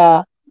finished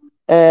their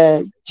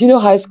junior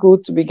high school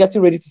to be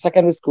getting ready to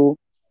secondary school,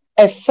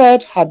 a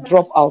third had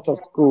dropped out of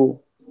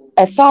school.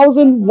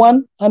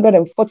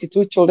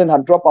 1,142 children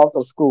had dropped out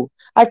of school.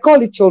 I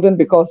call it children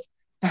because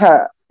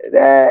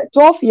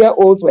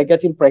 12-year-olds were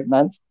getting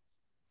pregnant.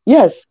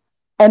 Yes.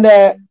 And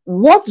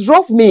what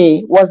drove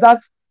me was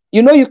that,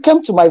 you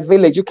came to my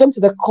village, you came to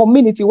the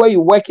community where you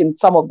work in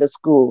some of the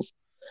schools.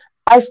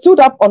 I stood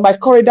up on my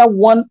corridor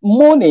one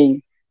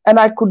morning and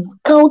I could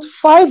count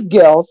 5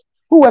 girls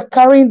who were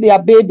carrying their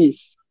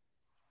babies.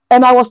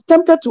 And I was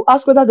tempted to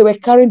ask whether they were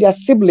carrying their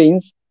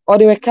siblings or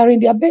they were carrying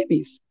their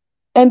babies.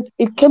 And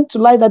it came to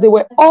light that they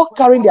were all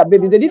carrying their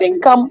babies. They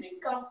didn't come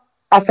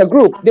as a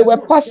group. They were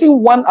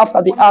passing one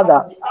after the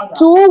other.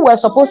 2 were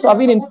supposed to have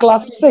been in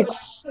class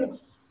 6.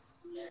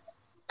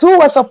 2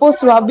 were supposed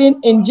to have been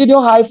in junior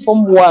high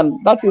form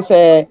 1. That is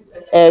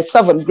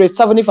grade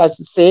 7, if I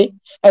should say,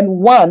 and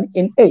 1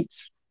 in 8.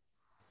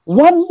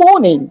 One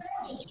morning,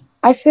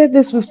 I said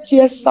this with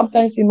tears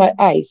sometimes in my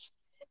eyes.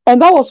 And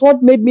that was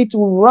what made me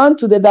to run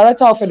to the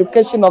director of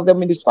education of the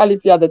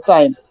municipality at the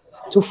time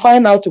to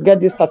find out, to get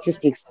these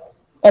statistics.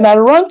 And I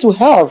ran to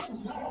health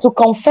to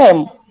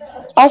confirm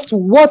as to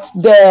what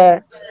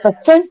the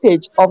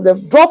percentage of the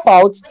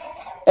dropouts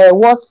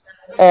was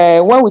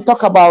when we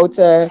talk about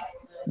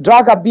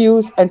drug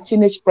abuse and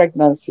teenage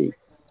pregnancy.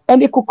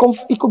 And it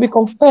could be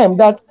confirmed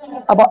that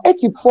about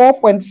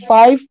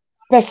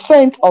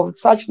 84.5% of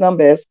such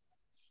numbers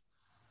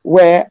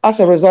were as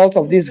a result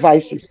of these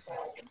vices.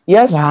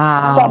 Yes,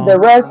 Wow. Some the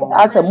rest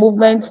as a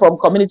movement from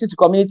community to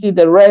community,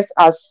 the rest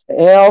as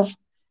health,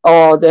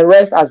 or the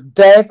rest as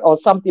death or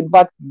something.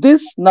 But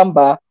this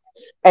number,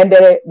 and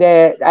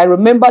I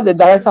remember the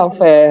director of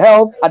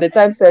health at the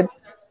time said,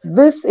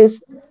 this is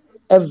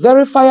a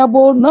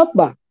verifiable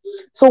number.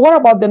 So what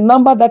about the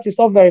number that is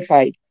not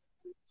verified?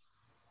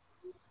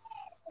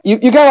 You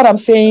get what I'm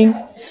saying?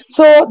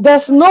 So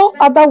there's no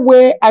other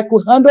way I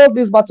could handle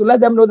this but to let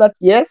them know that,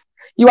 yes,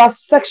 you are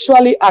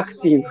sexually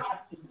active,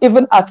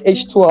 even at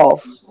age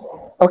 12.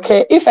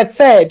 Okay, if a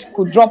third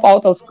could drop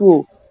out of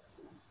school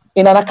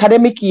in an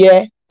academic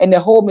year in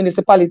the whole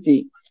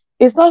municipality,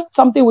 it's not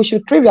something we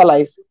should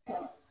trivialize.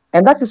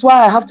 And that is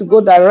why I have to go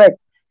direct.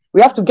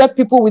 We have to get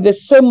people with the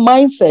same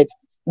mindset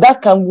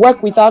that can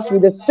work with us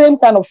with the same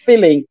kind of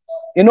feeling,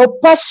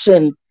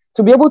 passion,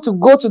 to be able to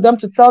go to them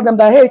to tell them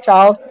that, hey,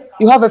 child,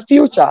 you have a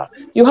future,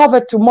 you have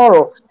a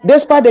tomorrow.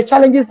 Despite the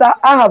challenges that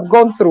I have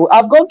gone through,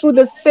 I've gone through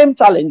the same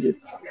challenges,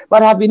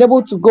 but I've been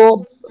able to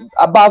go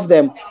above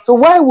them. So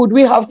why would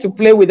we have to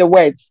play with the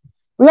words?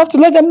 We have to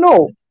let them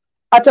know.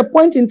 At a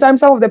point in time,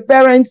 some of the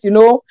parents,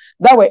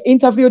 that were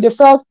interviewed, they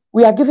felt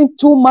we are giving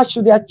too much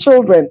to their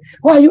children.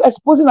 Why are you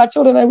exposing our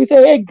children? And we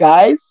say, hey,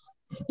 guys,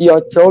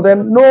 your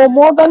children know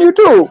more than you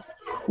do.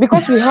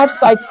 Because we have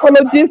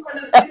psychologists.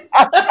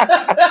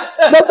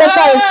 Dr.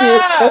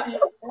 Charity.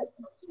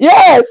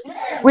 Yes,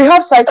 we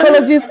have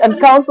psychologists and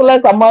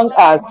counselors among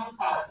us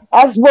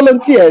as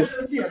volunteers.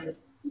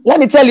 Let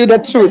me tell you the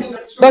truth.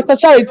 Dr.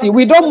 Charity,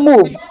 we don't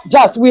move.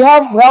 We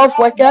have health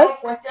workers,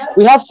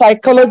 we have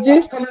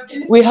psychologists,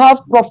 we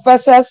have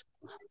professors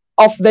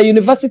of the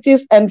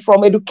universities and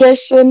from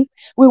education.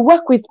 We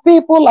work with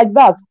people like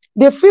that.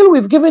 They feel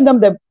we've given them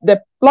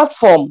the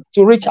platform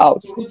to reach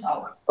out.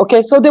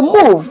 Okay, so they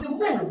move.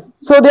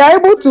 So they are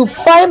able to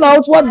find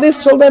out what these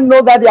children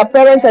know that their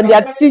parents and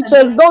their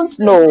teachers don't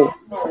know.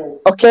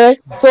 Okay,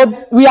 so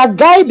we are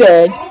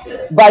guided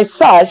by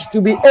such to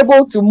be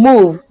able to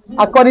move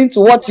according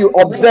to what you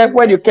observed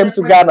when you came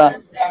to Ghana.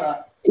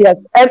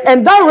 Yes,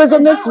 and that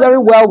resonates very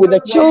well with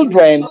the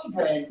children.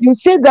 You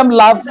see them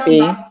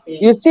laughing,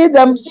 you see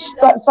them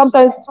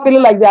sometimes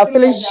feeling like they are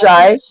feeling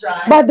shy,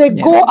 but they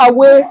Yeah. go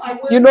away,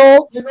 you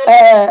know,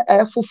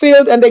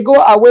 fulfilled, and they go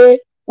away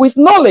with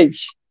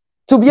knowledge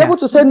to be Yeah. able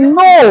to say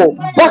no,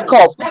 back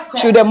off.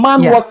 Should a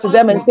man Yeah. walk to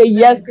them and say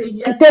yes,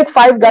 take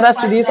 5 Ghana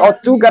cedis or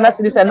 2 Ghana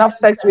cedis and have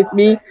sex with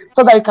me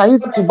so that you can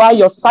use it to buy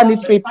your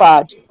sanitary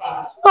pad?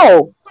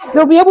 No,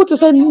 they'll be able to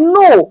say,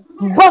 no,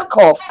 back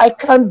off. I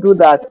can't do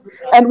that.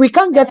 And we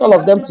can't get all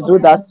of them to do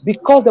that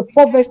because the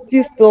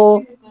poverty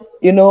still,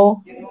 you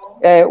know,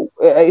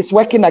 is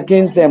working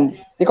against them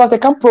because they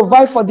can't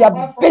provide for their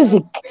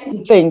basic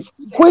things,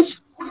 which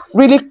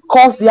really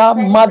cause their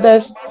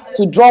mothers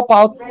to drop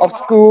out of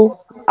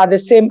school at the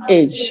same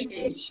age.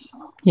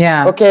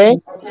 Yeah. Okay,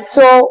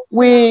 so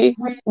we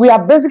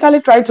are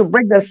basically trying to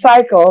break the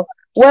cycle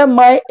where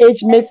my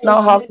age mates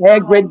now have their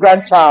great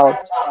grandchild,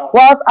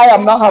 whilst I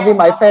am now having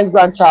my first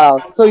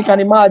grandchild. So you can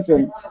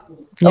imagine.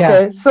 Yeah.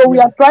 Okay, so we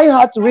are trying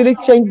hard to really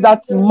change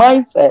that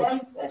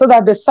mindset so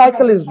that the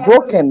cycle is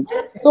broken.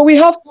 So we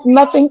have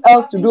nothing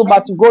else to do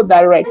but to go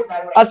direct,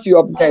 as you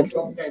observed.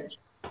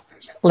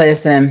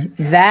 Listen,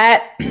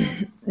 that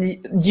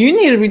you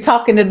need to be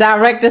talking to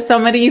direct to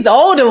some of these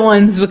older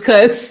ones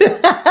because listen,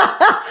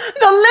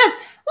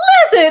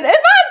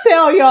 if I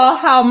tell y'all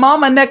how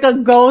Mama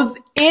Nneka goes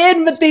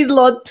in with these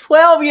little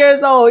 12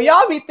 years old,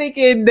 y'all be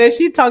thinking that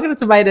she's talking to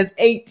somebody that's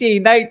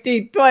 18,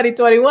 19, 20,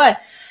 21,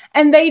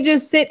 and they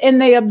just sit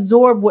and they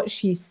absorb what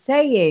she's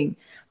saying.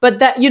 But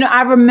that,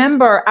 I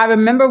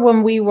remember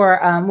when we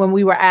were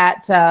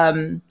at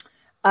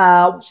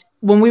uh,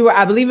 when we were,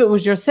 I believe it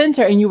was your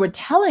center, and you were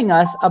telling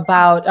us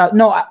about,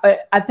 no,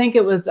 I think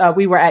it was,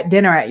 we were at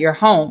dinner at your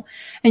home,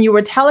 and you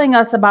were telling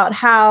us about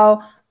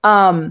how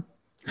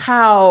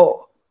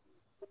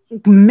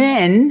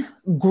men,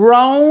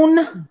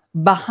 grown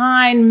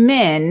behind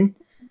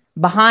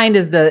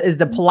is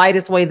the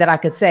politest way that I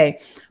could say,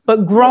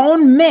 but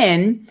grown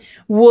men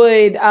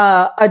would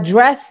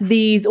address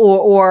these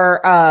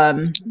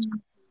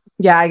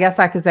yeah, I guess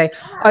I could say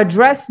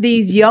address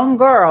these young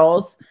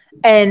girls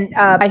and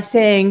by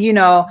saying,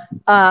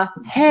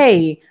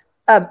 hey,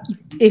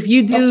 if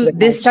you do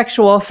this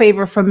sexual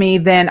favor for me,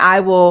 then I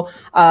will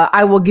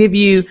give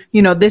you,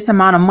 this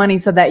amount of money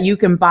so that you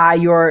can buy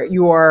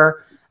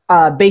your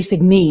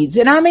basic needs.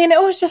 And I mean,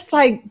 it was just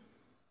like,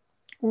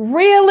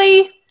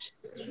 really,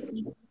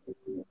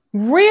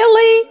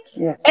 really,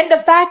 Yes. and the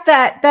fact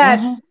that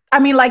Mm-hmm. I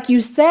mean, like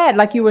you said,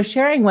 like you were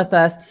sharing with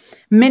us,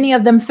 many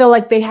of them feel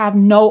like they have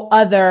no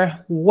other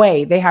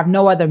way, they have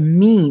no other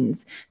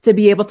means to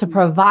be able to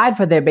provide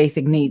for their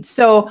basic needs.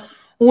 So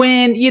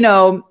when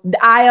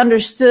I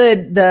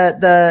understood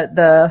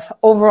the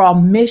overall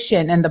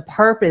mission and the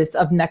purpose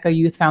of Nneka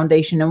Youth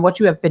Foundation and what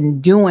you have been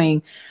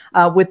doing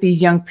with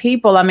these young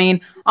people, I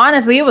mean,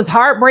 honestly, it was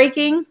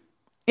heartbreaking.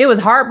 It was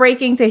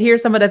heartbreaking to hear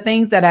some of the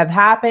things that have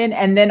happened.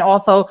 And then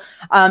also,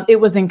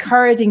 it was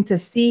encouraging to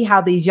see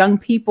how these young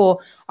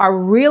people are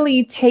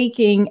really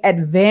taking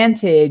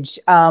advantage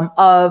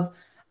of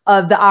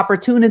the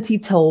opportunity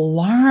to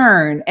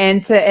learn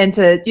and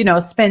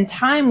to spend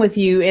time with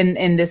you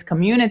in this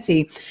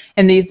community,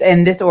 in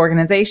this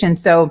organization.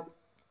 So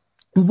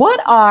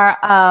what are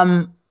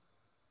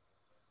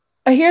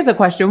here's a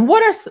question.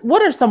 What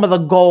are some of the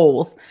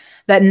goals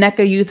that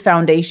Nneka Youth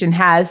Foundation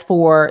has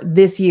for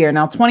this year?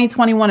 Now,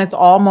 2021 is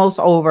almost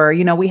over.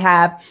 We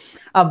have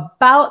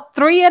about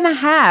a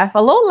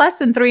little less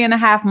than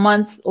 3.5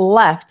 months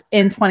left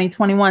in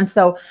 2021.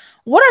 So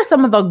what are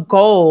some of the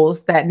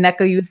goals that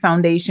Nneka Youth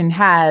Foundation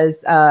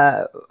has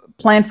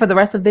planned for the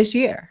rest of this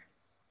year?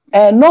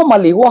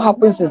 Normally, what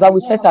happens is that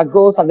we set our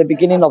goals at the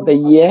beginning of the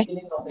year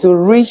to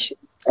reach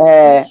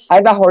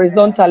either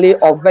horizontally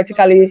or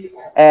vertically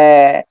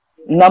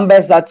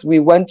numbers that we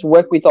want to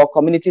work with or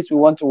communities we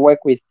want to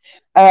work with.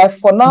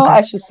 For now, Okay.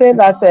 I should say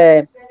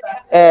that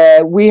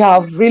we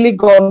have really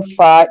gone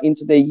far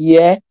into the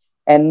year,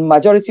 and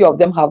majority of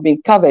them have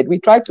been covered. We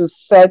try to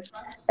set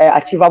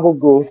achievable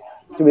goals,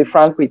 to be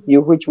frank with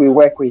you, which we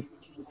work with.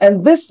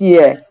 And this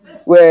year,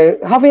 we're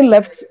having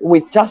left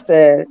with just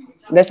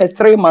let's say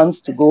 3 months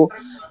to go.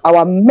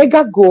 Our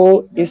mega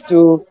goal is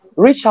to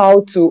reach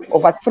out to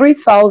over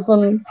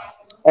 3,000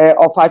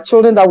 of our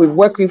children that we've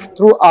worked with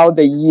throughout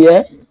the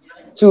year,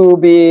 to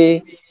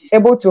be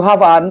able to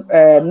have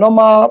a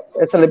normal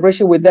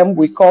celebration with them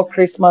we call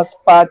Christmas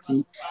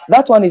party.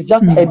 That one is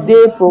just a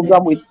day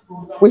program with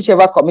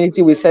whichever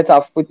community we set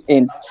our foot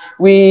in.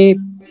 We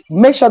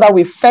make sure that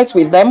we fetch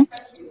with them,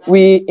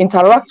 we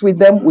interact with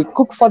them, we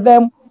cook for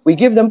them, we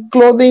give them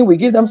clothing, we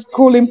give them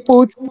school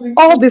input,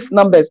 all these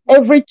numbers.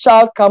 Every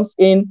child comes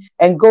in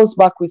and goes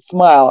back with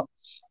smile,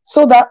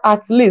 so that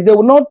at least they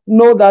will not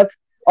know that,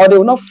 or they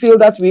will not feel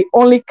that we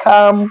only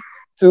come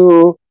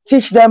to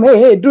teach them,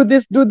 hey, do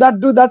this, do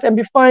that, and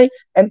be fine.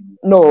 And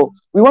no,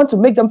 we want to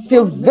make them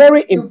feel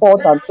very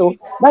important. So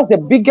that's the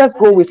biggest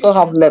goal we still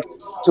have left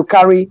to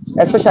carry,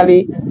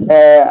 especially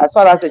as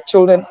far as the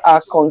children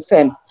are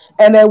concerned.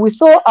 And we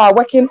still are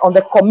working on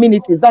the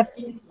communities. That's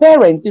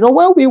parents.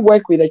 When we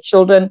work with the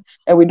children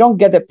and we don't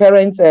get the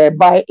parents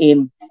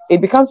buy-in,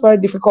 it becomes very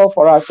difficult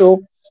for us.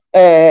 So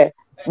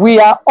we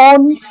are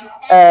on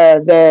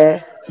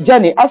the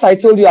journey. As I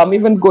told you, I'm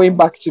even going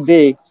back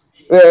today.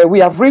 We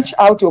have reached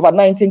out to over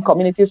 19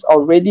 communities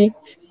already.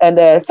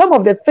 And some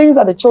of the things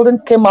that the children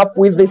came up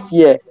with this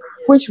year,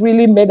 which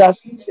really made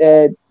us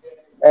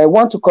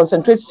want to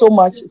concentrate so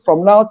much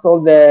from now till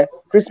the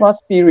Christmas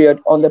period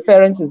on the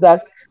parents, is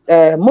that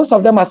most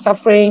of them are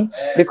suffering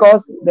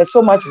because there's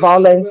so much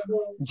violence,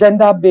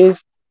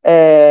 gender-based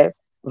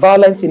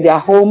violence in their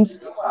homes,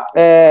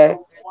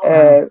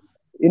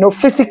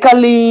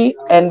 physically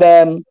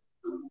and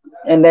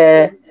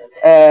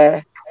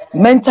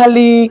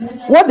mentally,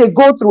 what they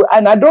go through.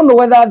 And I don't know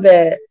whether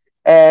the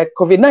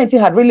COVID-19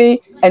 had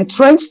really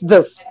entrenched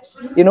this,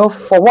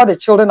 for what the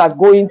children are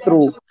going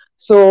through.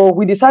 So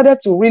we decided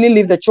to really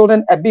leave the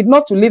children a bit,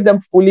 not to leave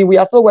them fully. We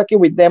are still working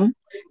with them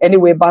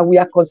anyway, but we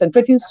are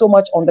concentrating so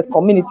much on the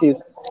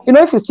communities.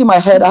 If you see my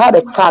head, I had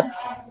a cut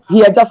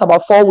here just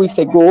about 4 weeks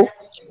ago,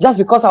 just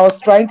because I was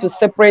trying to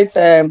separate,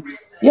 to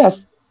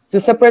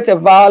separate a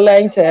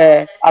violent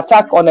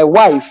attack on a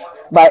wife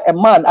by a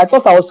man. I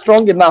thought I was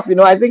strong enough.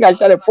 I think I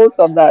shared a post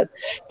on that.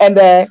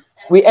 And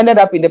we ended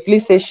up in the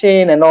police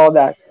station and all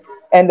that.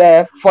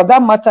 And for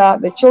that matter,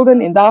 the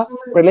children in that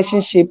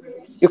relationship,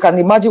 you can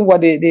imagine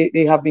what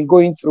they have been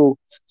going through.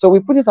 So we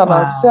put it on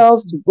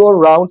ourselves to go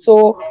around.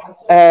 So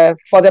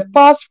for the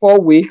past 4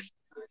 weeks,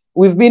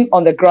 we've been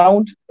on the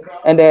ground,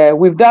 and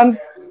we've done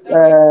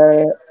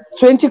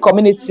 20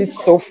 communities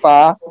so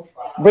far,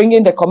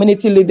 bringing the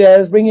community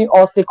leaders, bringing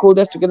all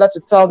stakeholders together to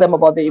tell them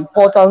about the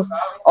importance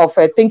of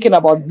thinking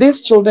about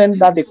these children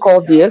that they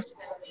call theirs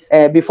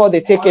before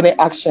they take any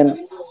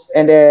action.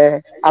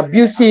 And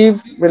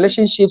abusive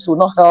relationships will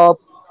not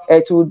help.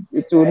 It will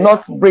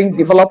not bring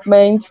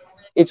development.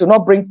 It will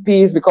not bring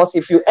peace, because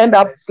if you end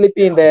up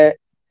sleeping in the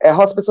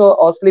hospital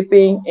or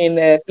sleeping in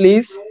a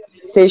police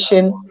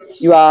station,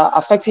 you are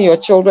affecting your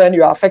children,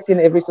 you are affecting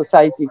every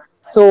society.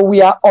 So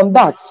we are on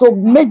that. So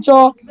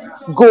major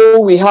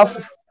goal we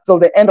have till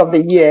the end of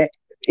the year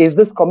is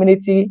this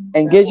community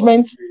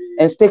engagement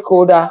and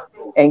stakeholder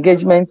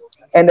engagement.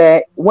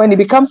 And when it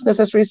becomes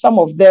necessary, some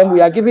of them,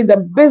 we are giving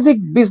them basic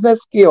business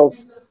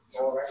skills,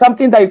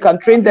 something that you can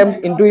train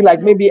them in doing,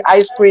 like maybe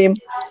ice cream,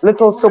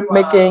 little soap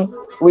making.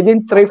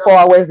 Within 3-4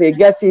 hours, they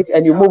get it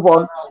and you move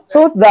on,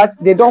 so that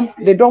they don't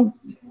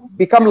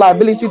become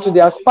liability to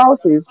their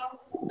spouses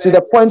to the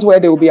point where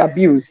they will be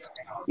abused.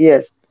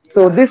 Yes.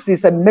 So this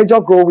is a major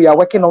goal we are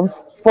working on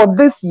for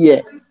this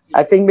year.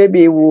 I think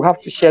maybe we'll have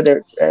to share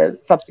the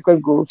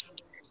subsequent goals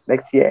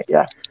next year.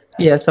 Yeah.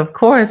 Yes, of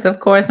course,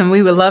 and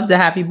we would love to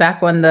have you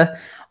back on the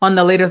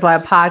Leaders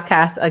Lab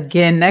podcast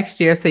again next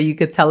year, so you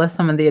could tell us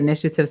some of the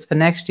initiatives for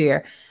next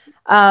year.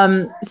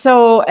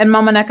 So, and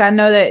Mama Nneka, I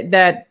know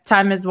that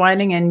time is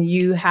winding, and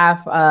you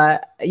have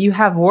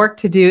work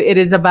to do. It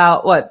is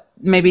about what,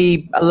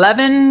 maybe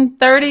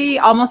 11:30,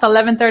 almost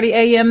 11:30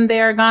 a.m.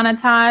 there, Ghana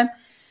time,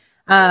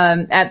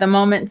 at the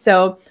moment.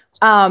 So.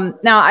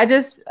 Now I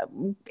just,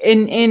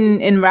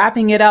 in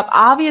wrapping it up,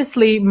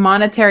 obviously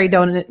monetary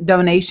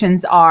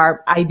donations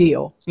are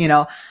ideal,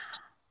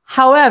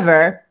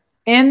 However,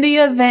 in the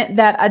event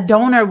that a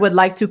donor would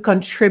like to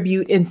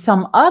contribute in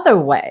some other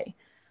way,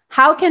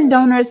 how can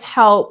donors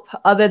help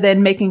other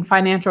than making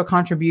financial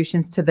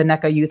contributions to the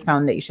Nneka Youth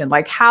Foundation?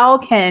 Like, how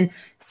can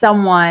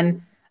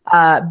someone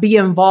be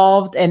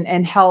involved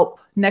and help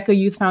Nneka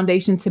Youth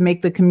Foundation to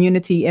make the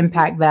community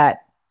impact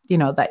that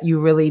you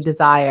really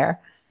desire?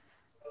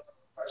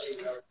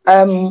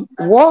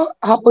 What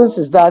happens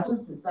is that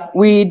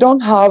we don't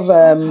have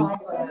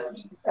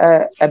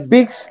a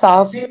big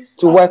staff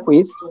to work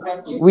with.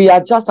 We are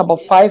just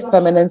about 5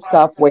 permanent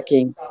staff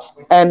working,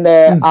 and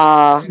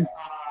our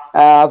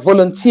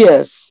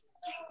volunteers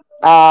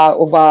are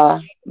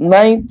over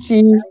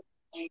 90.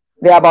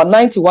 There are about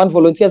 91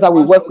 volunteers that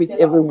we work with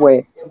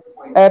everywhere.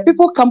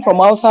 People come from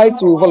outside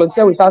to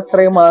volunteer with us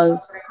 3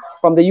 months,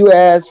 from the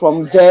US,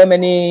 from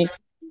Germany,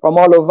 from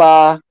all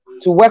over,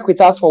 to work with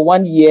us for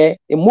 1 year.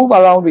 They move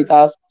around with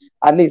us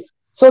at least,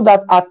 so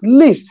that at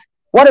least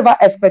whatever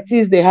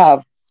expertise they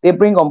have, they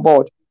bring on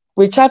board.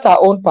 We chart our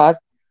own path,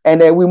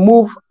 and we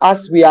move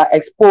as we are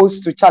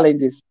exposed to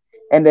challenges,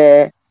 and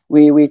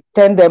we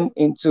turn them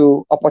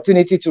into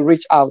opportunity to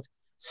reach out.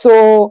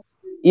 So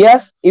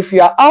yes, if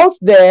you are out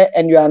there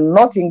and you are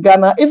not in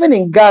Ghana, even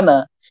in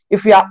Ghana,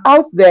 if you are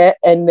out there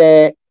and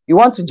you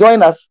want to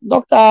join us,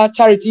 Dr.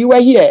 Charity, you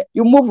were here,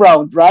 you move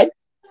around, right?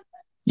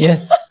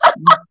 Yes.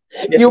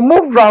 You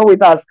move around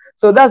with us.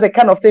 So that's the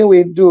kind of thing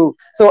we do.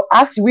 So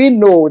as we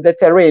know the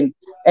terrain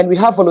and we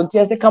have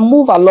volunteers, they can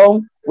move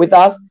along with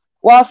us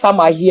while some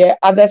are here,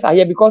 others are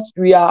here, because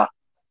we are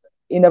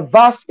in a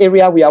vast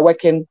area we are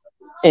working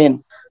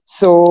in.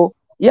 So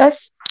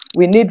yes,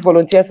 We need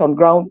volunteers on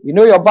ground. We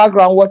know your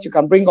background, what you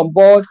can bring on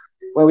board.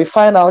 When we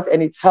find out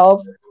and it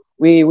helps,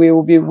 we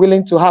will be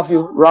willing to have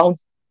you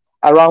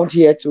around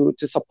here to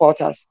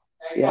support us.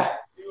 Yeah.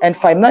 And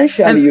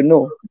financially,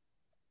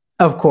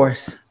 Of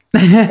course.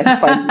 And Of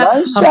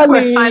course,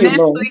 financially,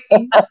 financially,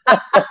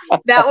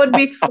 that would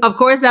be, of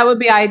course, that would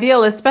be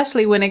ideal,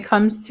 especially when it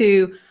comes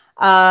to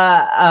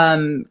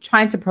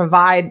trying to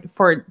provide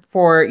for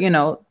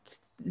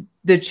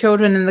the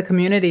children in the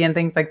community and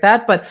things like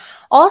that. But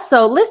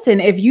also,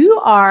 listen, if you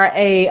are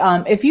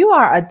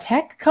a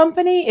tech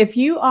company, if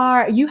you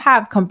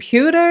have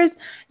computers,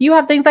 you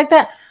have things like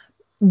that,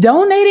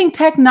 donating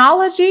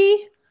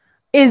technology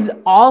is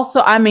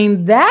also, I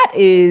mean,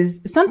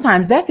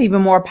 sometimes that's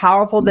even more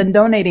powerful than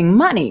donating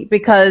money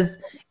because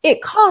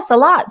it costs a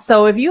lot.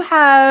 So if you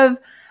have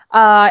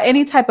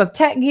any type of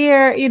tech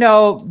gear,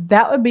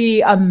 that would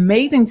be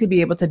amazing to be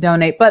able to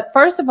donate. But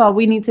first of all,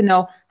 we need to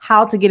know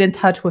how to get in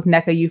touch with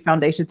Nneka Youth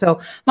Foundation. So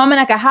Mama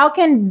Nneka, how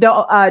can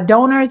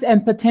donors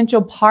and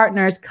potential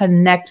partners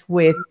connect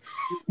with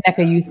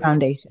Nneka Youth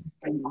Foundation?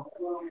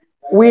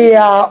 We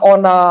are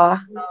on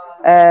our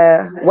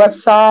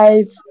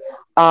website,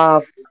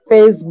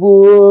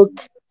 Facebook,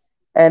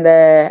 and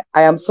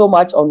I am so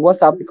much on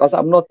WhatsApp because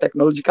I'm not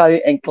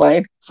technologically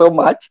inclined so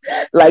much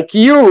like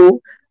you.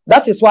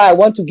 That is why I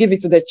want to give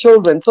it to the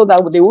children so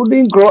that they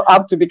wouldn't grow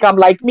up to become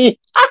like me.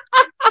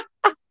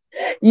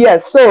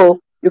 Yes,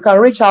 so you can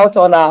reach out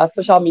on our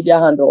social media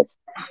handles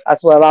as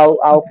well.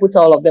 I'll put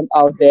all of them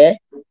out there,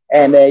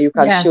 and you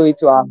can show it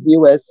to our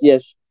viewers.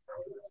 Yes.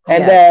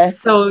 And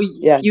so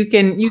you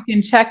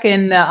can check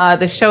in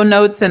the show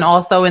notes and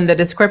also in the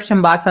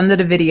description box under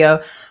the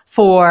video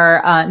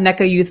for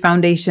Nneka Youth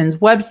Foundation's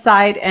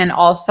website and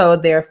also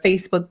their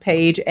Facebook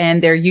page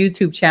and their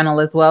YouTube channel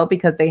as well,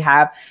 because they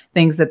have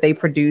things that they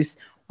produce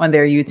on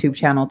their YouTube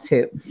channel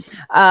too.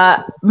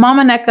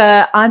 Mama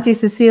Nneka, Auntie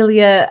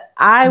Cecilia,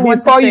 I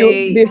want to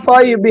say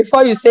before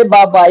you say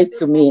bye bye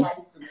to me,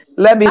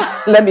 let me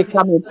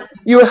come in.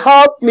 You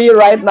help me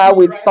right now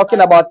with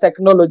talking about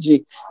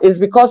technology. It's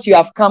because you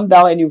have come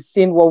down and you've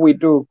seen what we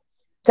do.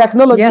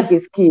 Technology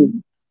is key.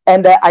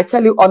 And I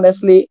tell you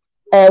honestly,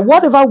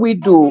 whatever we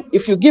do,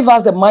 if you give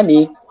us the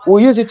money,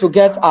 we'll use it to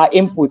get our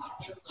inputs.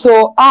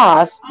 So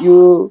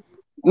you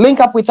link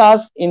up with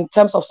us in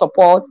terms of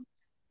support,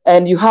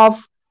 and you have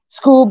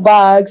school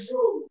bags,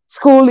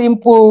 school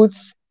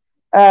inputs,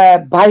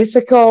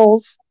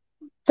 bicycles,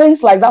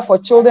 things like that for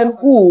children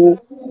who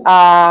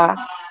are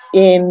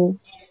in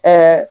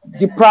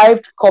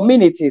deprived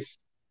communities.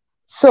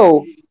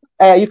 So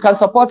you can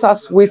support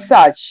us with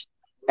such.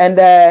 And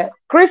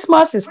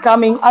Christmas is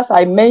coming, as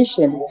I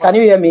mentioned. Can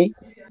you hear me?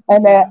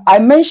 And I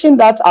mentioned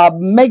that our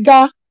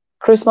mega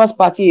Christmas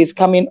party is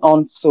coming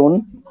on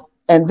soon.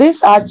 And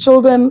these are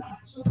children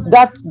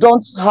that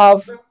don't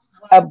have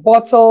a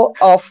bottle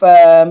of,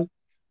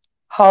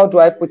 how do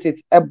I put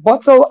it? A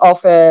bottle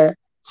of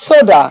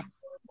soda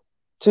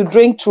to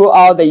drink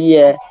throughout the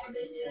year.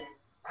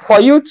 For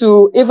you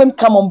to even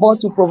come on board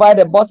to provide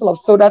a bottle of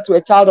soda to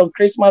a child on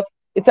Christmas,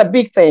 it's a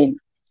big thing.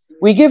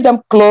 We give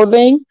them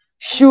clothing,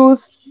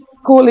 shoes,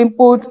 school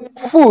input,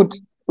 food.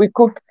 We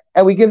cook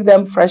and we give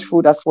them fresh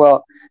food as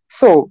well.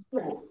 So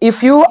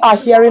if you are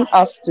hearing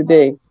us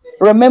today,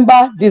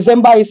 remember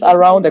December is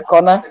around the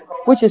corner,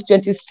 which is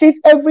 26th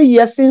every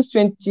year since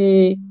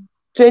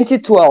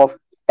 2012.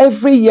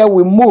 Every year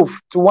we move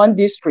to one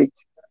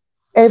district,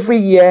 every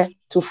year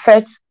to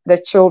fetch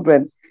the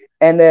children.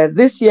 And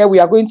this year we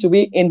are going to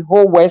be in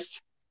Whole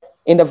West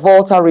in the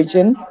Volta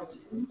region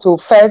to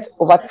fed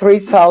over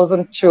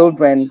 3,000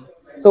 children.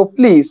 So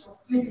please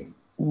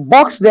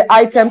box the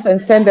items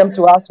and send them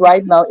to us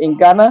right now in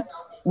Ghana.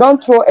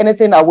 Don't throw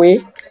anything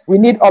away. We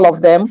need all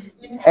of them,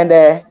 and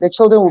the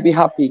children will be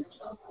happy.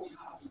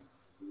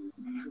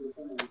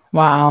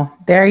 Wow,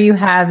 there you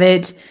have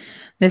it.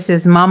 This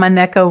is Mama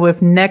Nneka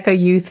with Nneka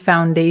Youth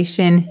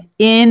Foundation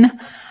in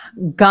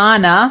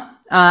Ghana.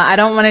 I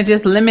don't want to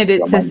just limit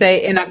it to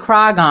say in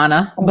Accra,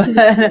 Ghana,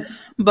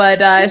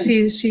 but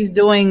she's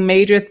doing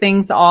major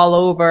things all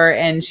over,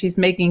 and she's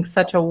making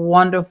such a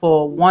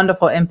wonderful,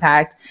 wonderful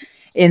impact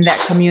in that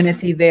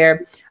community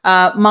there.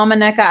 Mama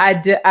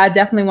Nneka, I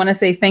definitely want to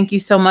say thank you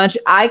so much.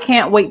 I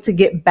can't wait to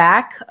get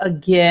back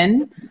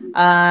again.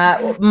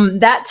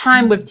 That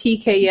time with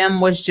TKM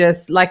was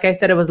just, like I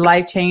said, it was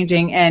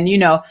life-changing. And,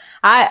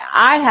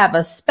 I have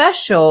a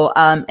special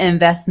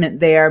investment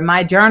there.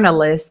 My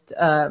journalist,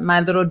 my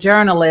little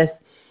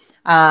journalist,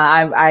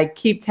 I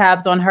keep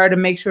tabs on her to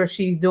make sure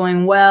she's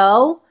doing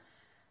well,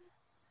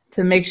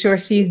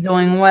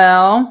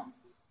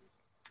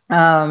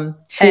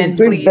 She's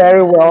doing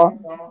very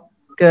well.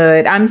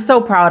 Good. I'm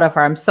so proud of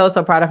her. I'm so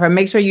proud of her.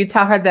 Make sure you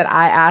tell her that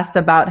I asked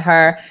about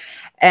her.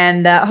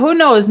 And who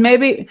knows,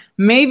 maybe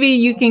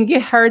you can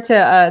get her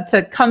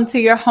to come to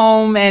your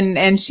home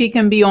and she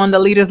can be on the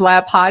Leaders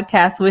Lab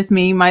podcast with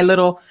me,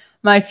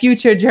 my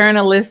future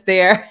journalist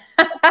there.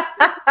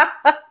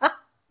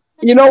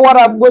 You know what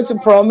I'm going to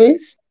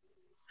promise?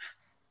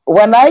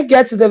 When I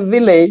get to the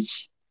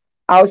village,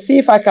 I'll see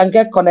if I can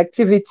get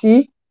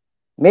connectivity,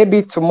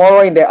 maybe tomorrow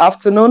in the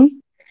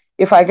afternoon.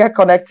 If I get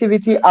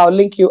connectivity, I'll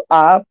link you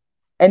up.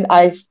 And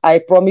I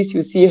promise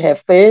you see her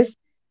face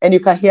and you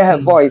can hear her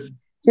voice.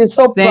 She's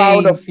so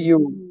proud of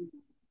you.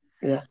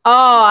 Yeah.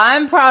 Oh,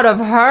 I'm proud of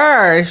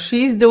her.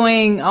 She's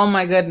doing, oh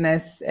my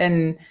goodness.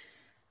 And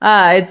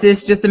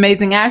it's just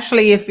amazing.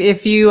 Actually, if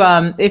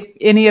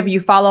any of you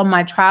follow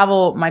my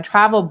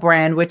travel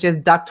brand, which is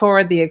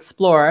Doctora the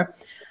Explorer,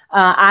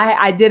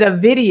 I did a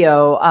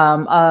video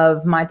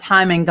of my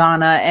time in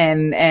Ghana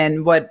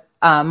and what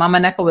Mama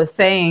Nneka was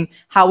saying,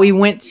 how we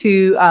went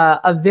to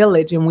a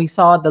village and we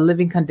saw the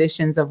living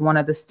conditions of one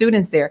of the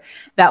students there.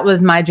 That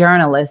was my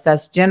journalist.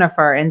 That's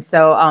Jennifer. And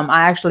so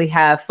I actually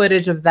have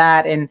footage of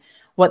that and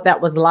what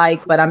that was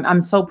like. But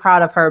I'm so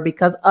proud of her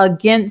because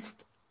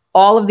against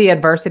all of the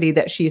adversity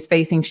that she's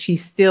facing,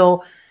 she's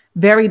still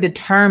very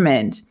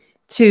determined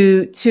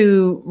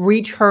to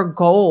reach her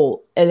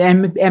goal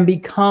and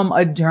become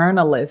a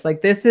journalist. Like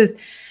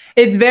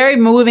it's very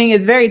moving.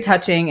 It's very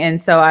touching.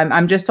 And so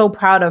I'm just so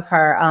proud of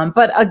her.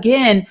 But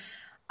again,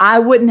 I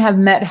wouldn't have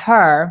met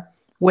her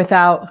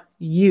without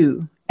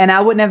you, and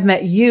I wouldn't have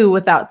met you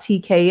without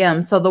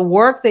TKM. So the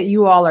work that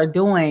you all are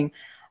doing,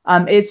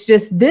 this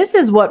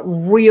is what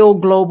real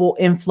global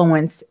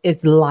influence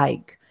is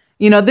like.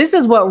 This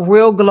is what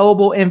real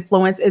global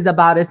influence is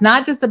about. It's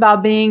not just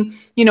about being,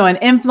 an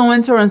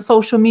influencer on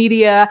social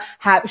media,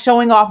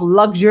 showing off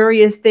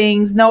luxurious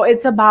things. No,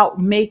 it's about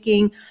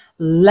making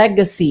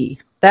legacy,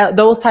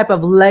 those type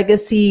of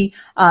legacy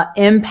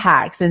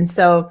impacts. And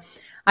so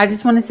I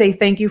just want to say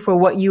thank you for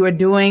what you are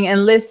doing.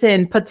 And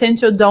listen,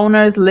 potential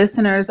donors,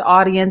 listeners,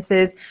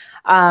 audiences,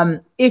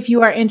 if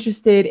you are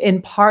interested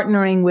in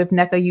partnering with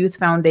Nneka Youth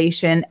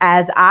Foundation,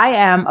 as I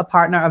am a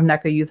partner of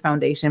Nneka Youth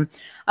Foundation,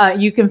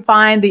 you can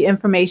find the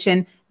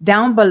information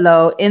down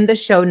below in the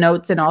show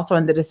notes and also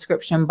in the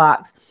description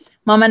box.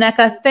 Mama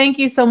Nneka, thank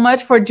you so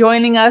much for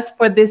joining us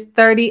for this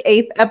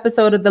 38th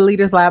episode of the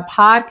Leaders Lab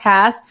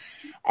podcast.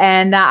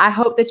 And I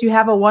hope that you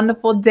have a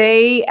wonderful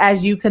day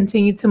as you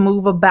continue to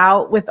move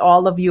about with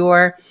all of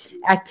your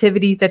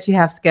activities that you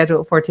have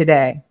scheduled for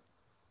today.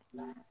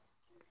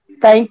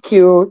 Thank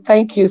you.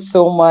 Thank you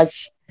so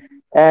much,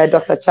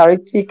 Dr.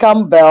 Charity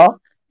Campbell,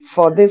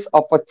 for this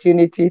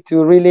opportunity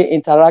to really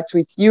interact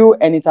with you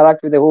and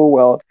interact with the whole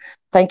world.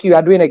 Thank you. You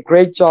are doing a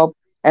great job.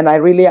 And I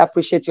really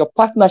appreciate your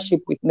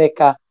partnership with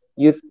Nneka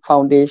Youth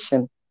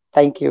Foundation.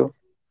 Thank you.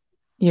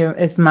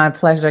 It's my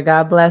pleasure.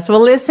 God bless. Well,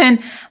 listen,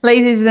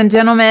 ladies and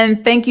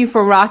gentlemen, thank you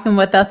for rocking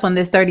with us on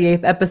this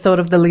 38th episode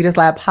of the Leaders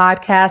Lab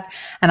podcast.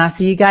 And I'll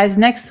see you guys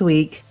next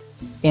week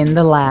in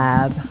the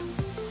lab.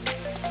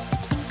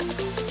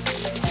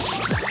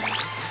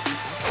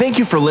 Thank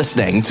you for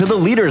listening to the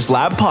Leaders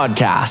Lab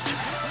podcast.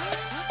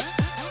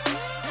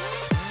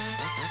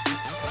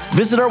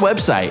 Visit our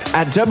website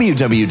at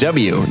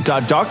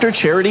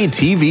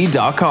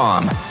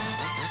www.drcharitytv.com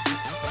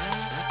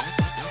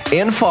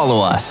and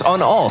follow us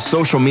on all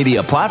social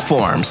media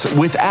platforms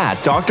with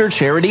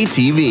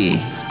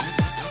 @DrCharityTV.